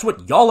 Mitch, that's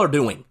what y'all are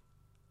doing.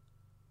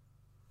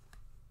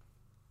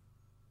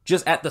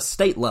 just at the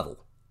state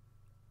level.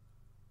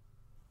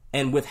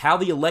 And with how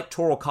the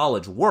Electoral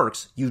College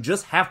works, you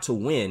just have to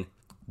win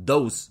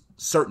those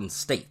certain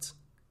states.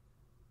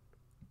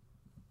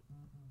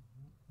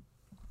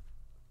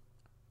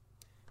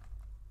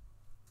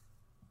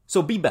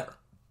 So be better.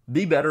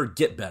 Be better,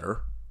 get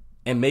better,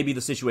 and maybe the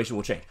situation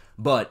will change.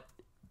 But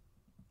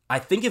I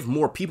think if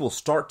more people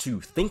start to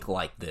think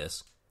like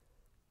this,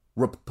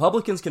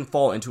 Republicans can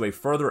fall into a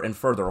further and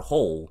further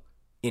hole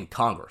in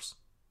Congress.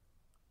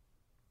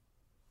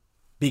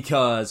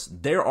 Because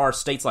there are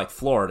states like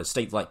Florida,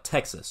 states like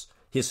Texas,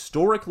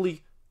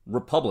 historically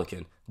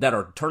Republican, that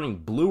are turning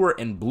bluer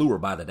and bluer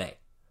by the day.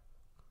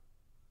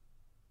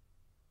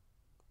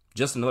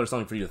 Just another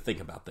something for you to think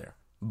about there.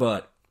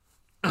 But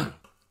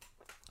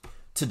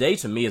today,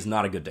 to me, is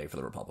not a good day for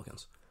the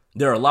Republicans.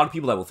 There are a lot of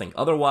people that will think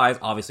otherwise.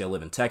 Obviously, I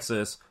live in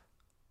Texas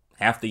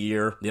half the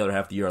year. The other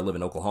half of the year, I live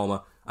in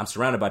Oklahoma. I'm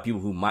surrounded by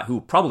people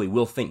who probably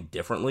will think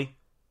differently.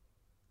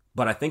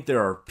 But I think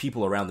there are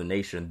people around the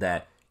nation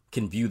that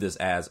can view this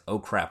as, oh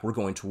crap, we're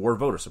going toward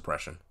voter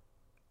suppression.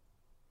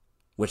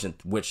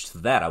 Which to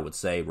that, I would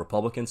say,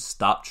 Republicans,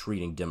 stop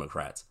treating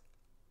Democrats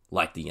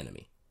like the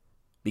enemy.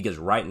 Because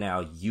right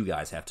now, you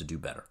guys have to do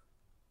better.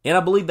 And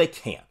I believe they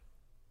can.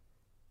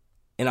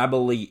 And I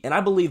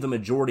believe the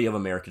majority of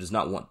America does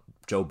not want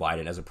Joe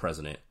Biden as a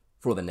president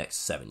for the next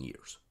 7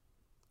 years.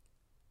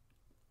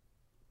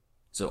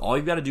 So all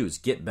you've got to do is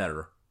get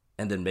better,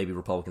 and then maybe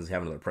Republicans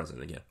have another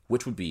president again,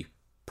 which would be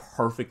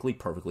perfectly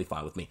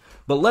fine with me.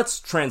 But let's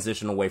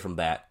transition away from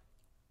that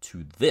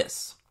to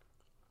this.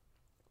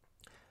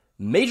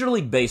 Major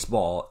League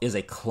Baseball is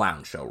a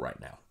clown show right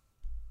now.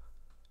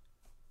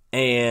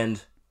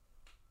 And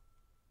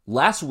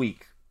last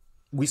week,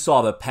 we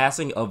saw the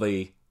passing of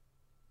I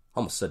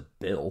almost said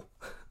bill,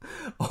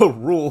 a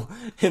rule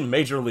in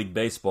Major League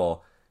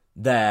Baseball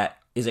that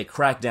is a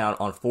crackdown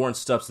on foreign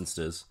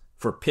substances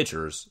for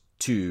pitchers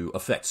to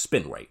affect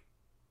spin rate.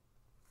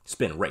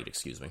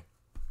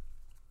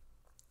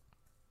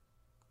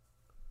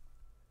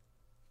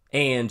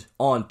 And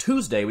on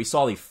Tuesday, we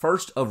saw the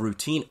first of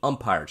routine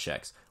umpire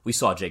checks. We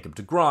saw Jacob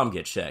deGrom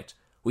get checked.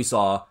 We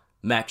saw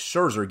Max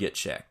Scherzer get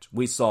checked.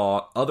 We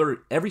saw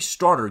every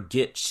starter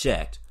get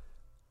checked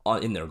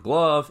in their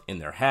glove, in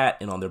their hat,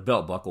 and on their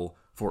belt buckle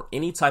for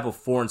any type of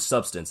foreign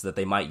substance that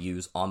they might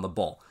use on the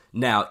ball.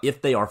 Now,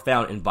 if they are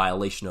found in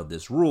violation of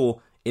this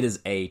rule, it is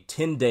a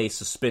 10-day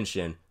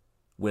suspension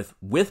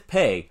with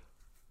pay,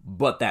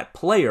 but that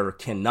player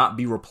cannot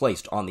be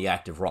replaced on the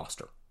active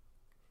roster.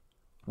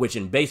 Which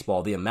in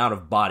baseball, the amount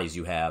of bodies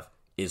you have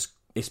is,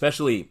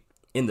 especially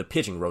in the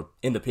pitching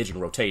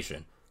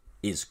rotation,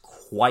 is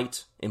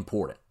quite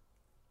important.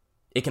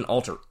 It can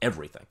alter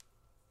everything.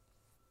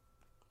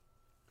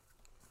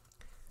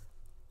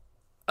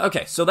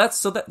 Okay, so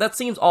that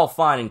seems all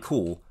fine and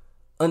cool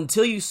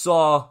until you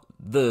saw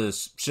the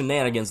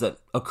shenanigans that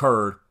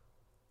occurred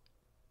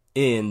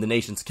in the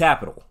nation's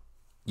capital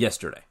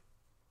yesterday.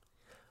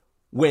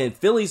 When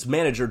Phillies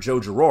manager Joe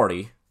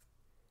Girardi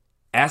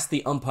asked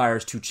the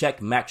umpires to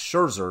check Max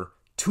Scherzer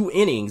 2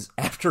 innings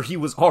after he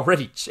was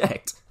already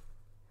checked.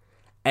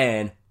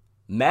 And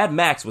Mad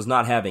Max was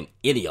not having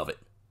any of it.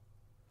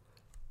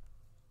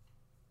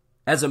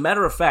 As a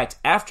matter of fact,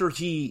 after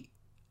he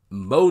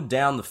mowed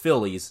down the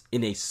Phillies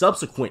in a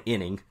subsequent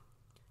inning,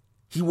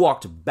 he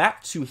walked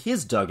back to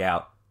his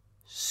dugout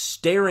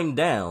staring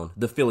down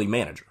the Philly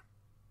manager.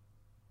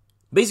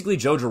 Basically,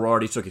 Joe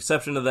Girardi took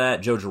exception to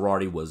that. Joe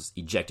Girardi was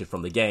ejected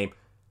from the game.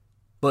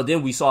 But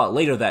then we saw it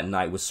later that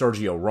night with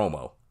Sergio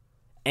Romo.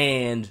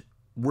 And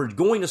we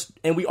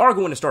are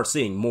going to start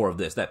seeing more of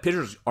this, that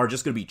pitchers are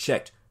just going to be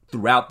checked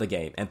throughout the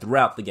game, and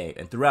throughout the game,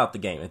 and throughout the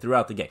game, and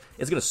throughout the game.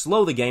 It's going to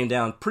slow the game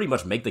down, pretty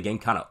much make the game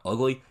kind of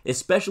ugly,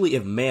 especially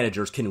if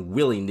managers can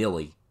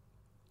willy-nilly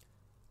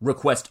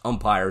request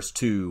umpires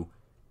to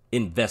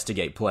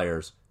investigate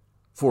players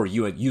for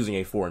using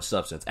a foreign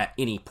substance at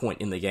any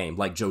point in the game,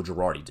 like Joe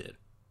Girardi did.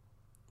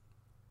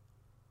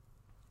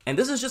 And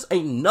this is just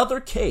another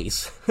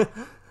case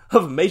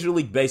of Major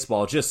League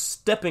Baseball just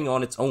stepping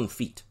on its own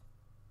feet.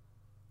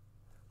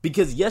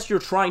 Because yes, you're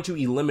trying to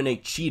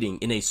eliminate cheating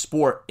in a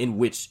sport in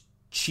which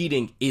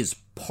cheating is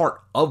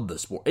part of the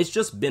sport. It's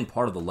just been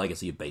part of the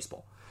legacy of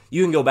baseball.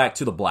 You can go back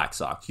to the Black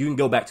Sox. You can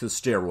go back to the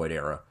steroid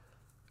era.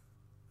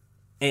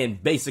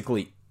 And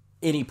basically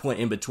any point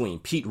in between.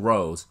 Pete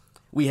Rose.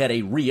 We had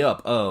a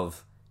re-up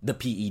of the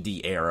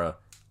PED era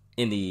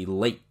in the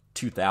late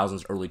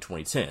 2000s, early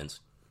 2010s.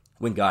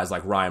 When guys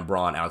like Ryan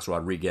Braun, Alex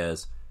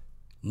Rodriguez,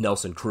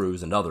 Nelson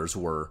Cruz, and others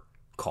were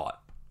caught.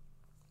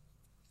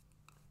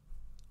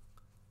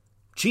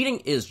 Cheating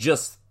is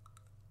just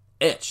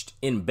etched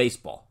in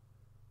baseball.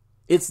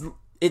 It's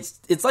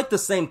like the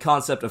same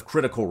concept of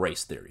critical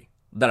race theory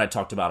that I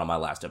talked about on my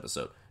last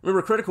episode.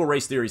 Remember, critical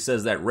race theory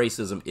says that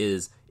racism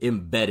is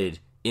embedded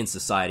in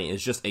society and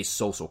is just a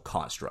social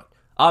construct.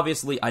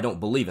 Obviously, I don't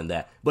believe in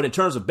that. But in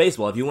terms of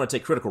baseball, if you want to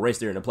take critical race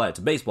theory and apply it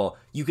to baseball,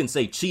 you can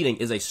say cheating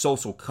is a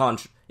social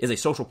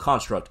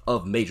construct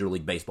of Major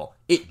League Baseball.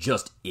 It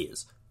just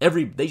is.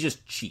 They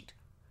just cheat.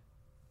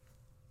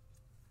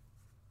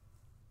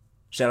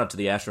 Shout out to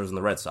the Astros and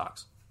the Red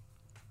Sox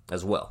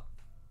as well.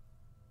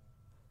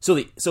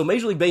 So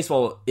Major League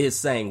Baseball is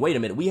saying, wait a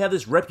minute, we have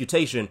this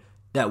reputation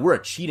that we're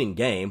a cheating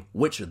game,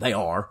 which they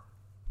are.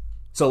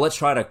 So let's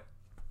try to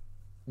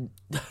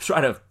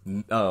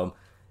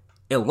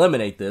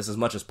eliminate this as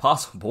much as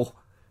possible.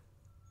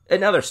 And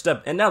now they're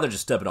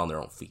just stepping on their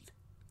own feet.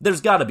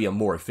 There's got to be a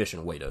more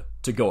efficient way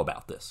to go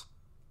about this.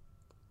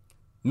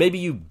 Maybe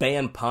you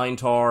ban pine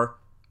tar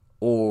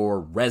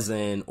or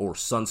resin or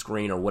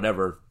sunscreen or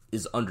whatever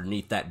is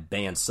underneath that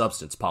banned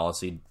substance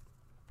policy.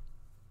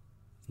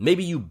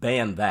 Maybe you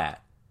ban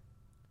that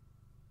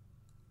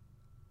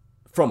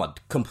from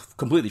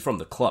completely from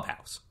the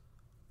clubhouse.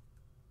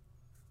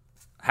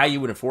 How you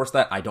would enforce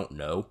that, I don't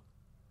know.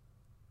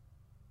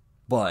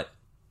 But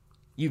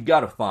you've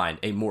got to find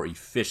a more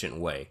efficient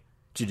way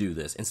to do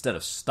this instead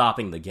of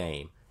stopping the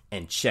game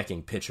and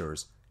checking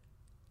pitchers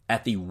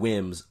at the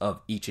whims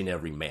of each and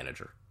every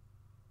manager.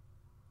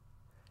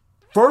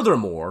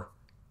 Furthermore,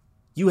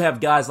 you have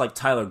guys like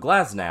Tyler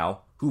Glasnow,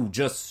 who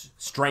just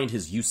strained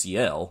his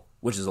UCL,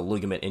 which is a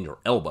ligament in your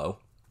elbow,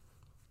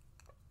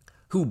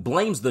 who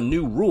blames the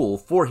new rule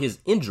for his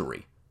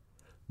injury.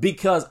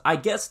 Because I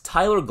guess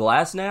Tyler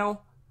Glasnow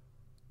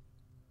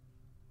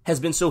has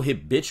been so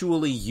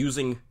habitually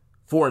using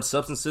foreign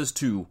substances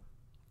to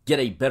get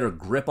a better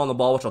grip on the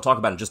ball, which I'll talk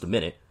about in just a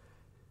minute,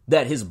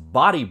 that his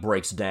body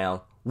breaks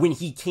down when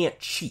he can't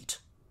cheat.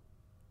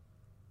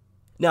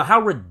 Now, how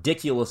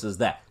ridiculous is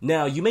that?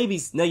 Now you may be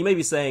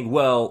saying,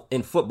 well,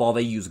 in football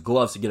they use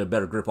gloves to get a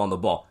better grip on the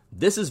ball.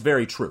 This is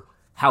very true.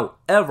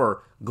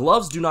 However,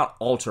 gloves do not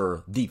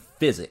alter the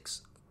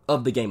physics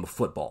of the game of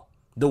football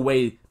the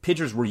way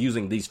pitchers were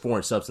using these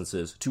foreign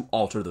substances to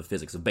alter the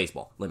physics of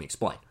baseball. Let me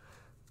explain.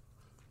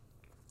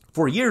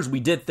 For years, we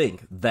did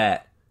think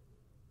that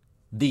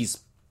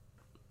these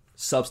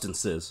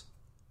substances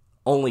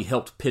only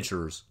helped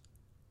pitchers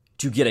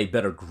to get a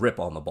better grip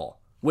on the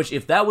ball. Which,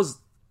 if that was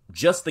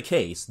just the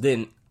case,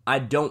 then I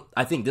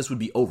think this would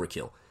be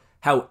overkill.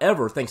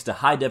 However, thanks to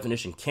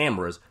high-definition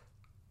cameras,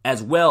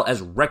 as well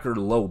as record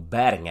low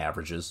batting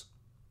averages,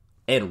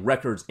 and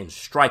records in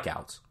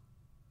strikeouts,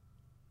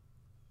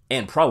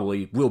 and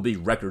probably will be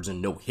records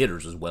in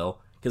no-hitters as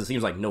well, because it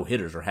seems like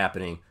no-hitters are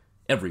happening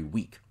every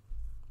week.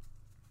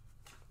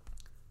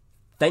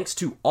 Thanks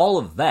to all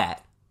of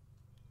that,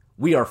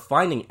 we are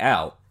finding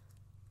out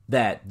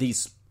that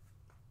these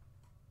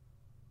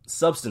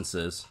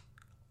substances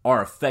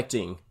are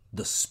affecting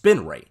the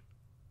spin rate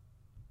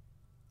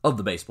of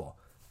the baseball.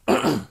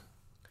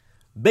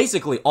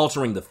 Basically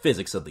altering the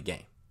physics of the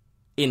game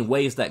in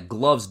ways that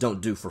gloves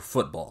don't do for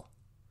football.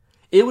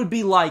 It would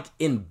be like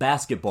in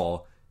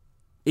basketball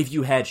if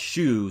you had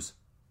shoes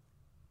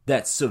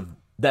that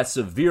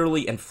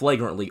severely and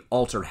flagrantly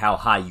altered how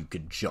high you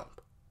could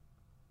jump.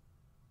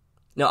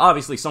 Now,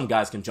 obviously, some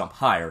guys can jump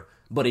higher,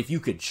 but if you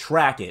could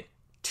track it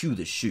to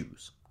the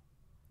shoes,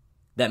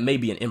 that may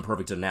be an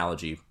imperfect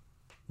analogy,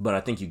 but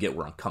I think you get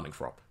where I'm coming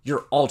from.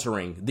 You're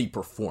altering the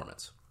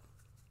performance.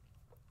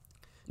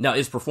 Now,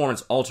 is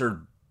performance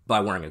altered by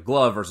wearing a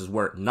glove versus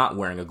not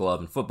wearing a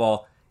glove in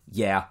football?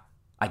 Yeah,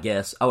 I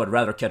guess. I would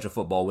rather catch a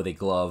football with a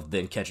glove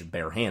than catch it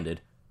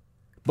barehanded.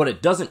 But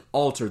it doesn't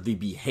alter the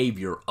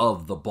behavior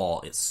of the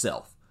ball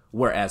itself.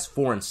 Whereas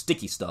foreign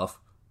sticky stuff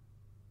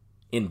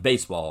in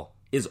baseball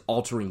is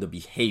altering the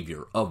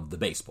behavior of the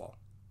baseball.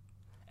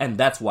 And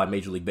that's why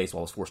Major League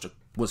Baseball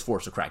was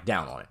forced to crack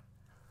down on it.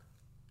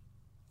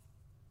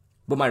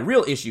 But my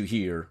real issue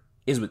here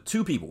is with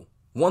two people.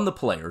 One, the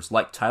players,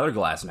 like Tyler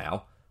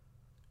Glasnow,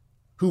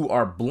 who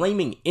are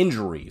blaming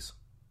injuries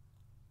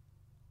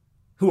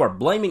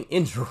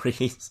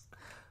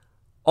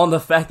on the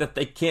fact that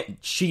they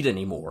can't cheat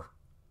anymore.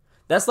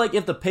 That's like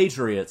if the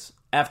Patriots,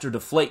 after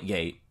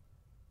Deflategate,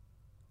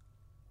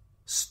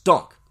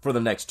 stunk for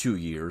the next 2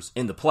 years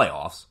in the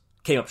playoffs,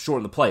 came up short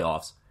in the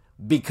playoffs,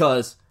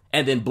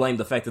 and then blamed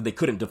the fact that they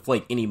couldn't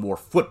deflate any more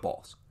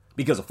footballs.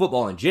 Because a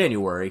football in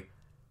January,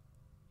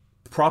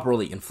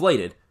 properly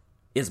inflated,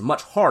 is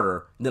much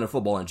harder than a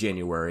football in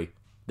January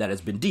that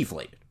has been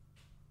deflated.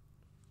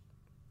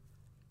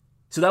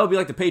 So that would be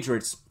like the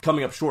Patriots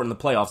coming up short in the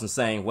playoffs and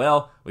saying,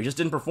 well, we just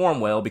didn't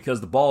perform well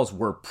because the balls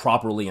were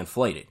properly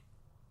inflated.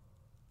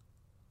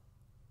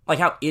 Like,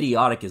 how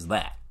idiotic is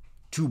that?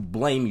 To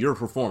blame your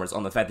performance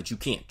on the fact that you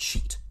can't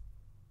cheat.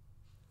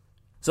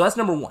 So that's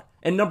number one.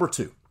 And number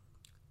two,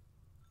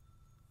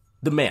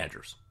 the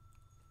managers.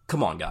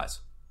 Come on,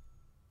 guys.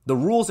 The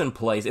rules in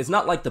place, it's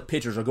not like the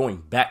pitchers are going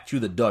back to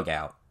the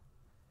dugout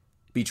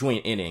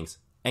between innings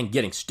and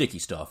getting sticky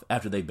stuff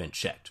after they've been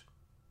checked.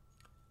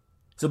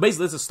 So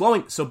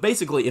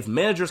basically, if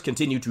managers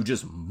continue to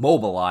just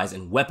mobilize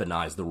and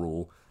weaponize the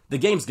rule, the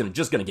game's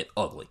just gonna get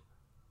ugly.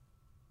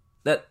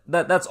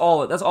 That's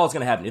all it's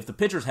gonna happen. If the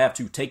pitchers have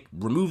to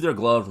remove their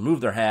glove,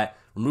 remove their hat,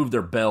 remove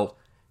their belt,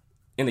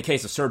 in the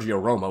case of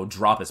Sergio Romo,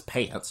 drop his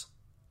pants,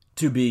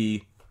 to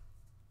be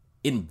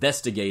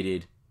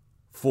investigated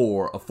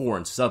for a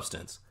foreign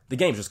substance, the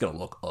game's just gonna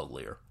look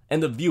uglier.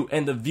 And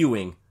the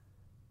viewing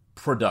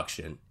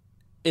production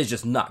is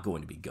just not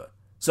going to be good.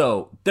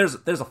 So there's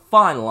a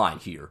fine line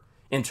here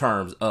in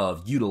terms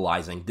of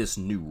utilizing this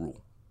new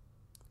rule.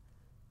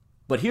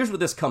 But here's what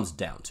this comes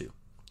down to.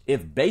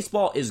 If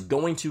baseball is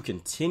going to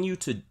continue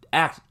to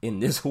act in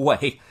this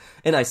way,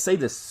 and I say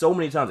this so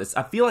many times,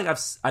 I feel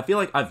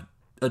like I've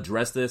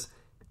addressed this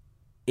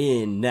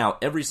in now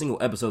every single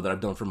episode that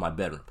I've done from my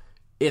bedroom.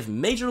 If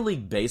Major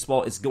League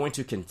Baseball is going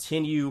to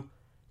continue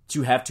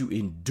to have to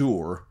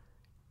endure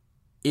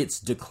its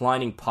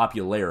declining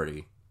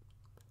popularity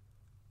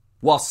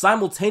while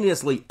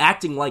simultaneously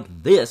acting like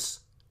this,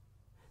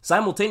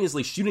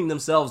 simultaneously shooting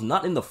themselves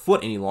not in the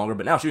foot any longer,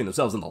 but now shooting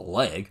themselves in the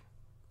leg,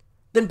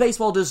 then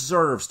baseball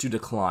deserves to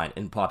decline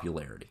in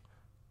popularity.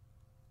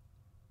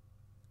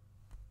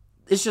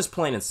 It's just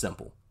plain and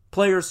simple.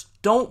 Players,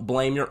 don't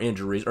blame your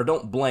injuries or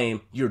don't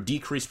blame your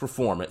decreased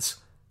performance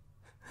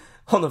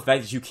on the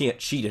fact that you can't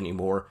cheat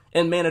anymore.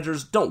 And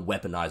managers, don't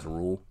weaponize a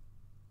rule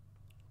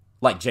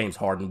like James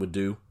Harden would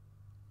do.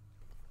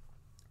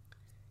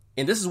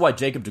 And this is why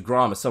Jacob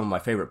deGrom is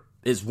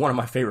one of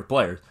my favorite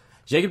players.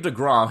 Jacob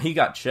deGrom, he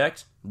got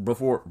checked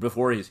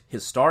before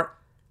his start,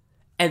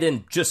 and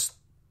then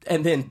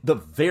the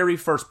very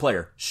first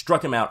player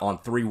struck him out on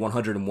 3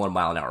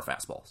 101-mile-an-hour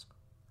fastballs.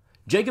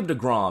 Jacob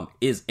deGrom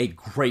is a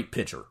great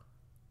pitcher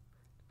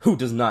who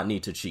does not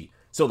need to cheat.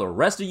 So the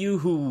rest of you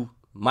who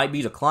might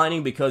be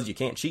declining because you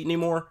can't cheat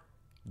anymore,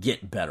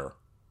 get better.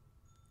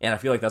 And I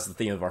feel like that's the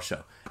theme of our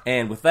show.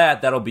 And with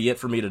that, that'll be it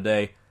for me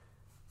today.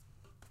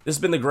 This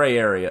has been The Gray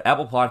Area.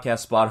 Apple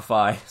Podcasts,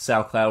 Spotify,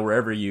 SoundCloud,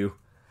 wherever you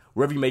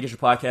may get your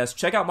podcast.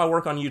 Check out my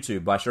work on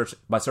YouTube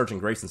by searching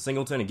Grayson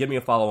Singleton, and give me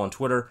a follow on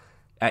Twitter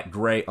at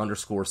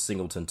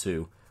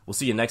Gray_Singleton2. We'll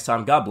see you next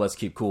time. God bless,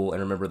 keep cool,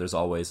 and remember there's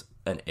always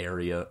an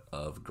area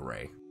of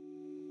gray.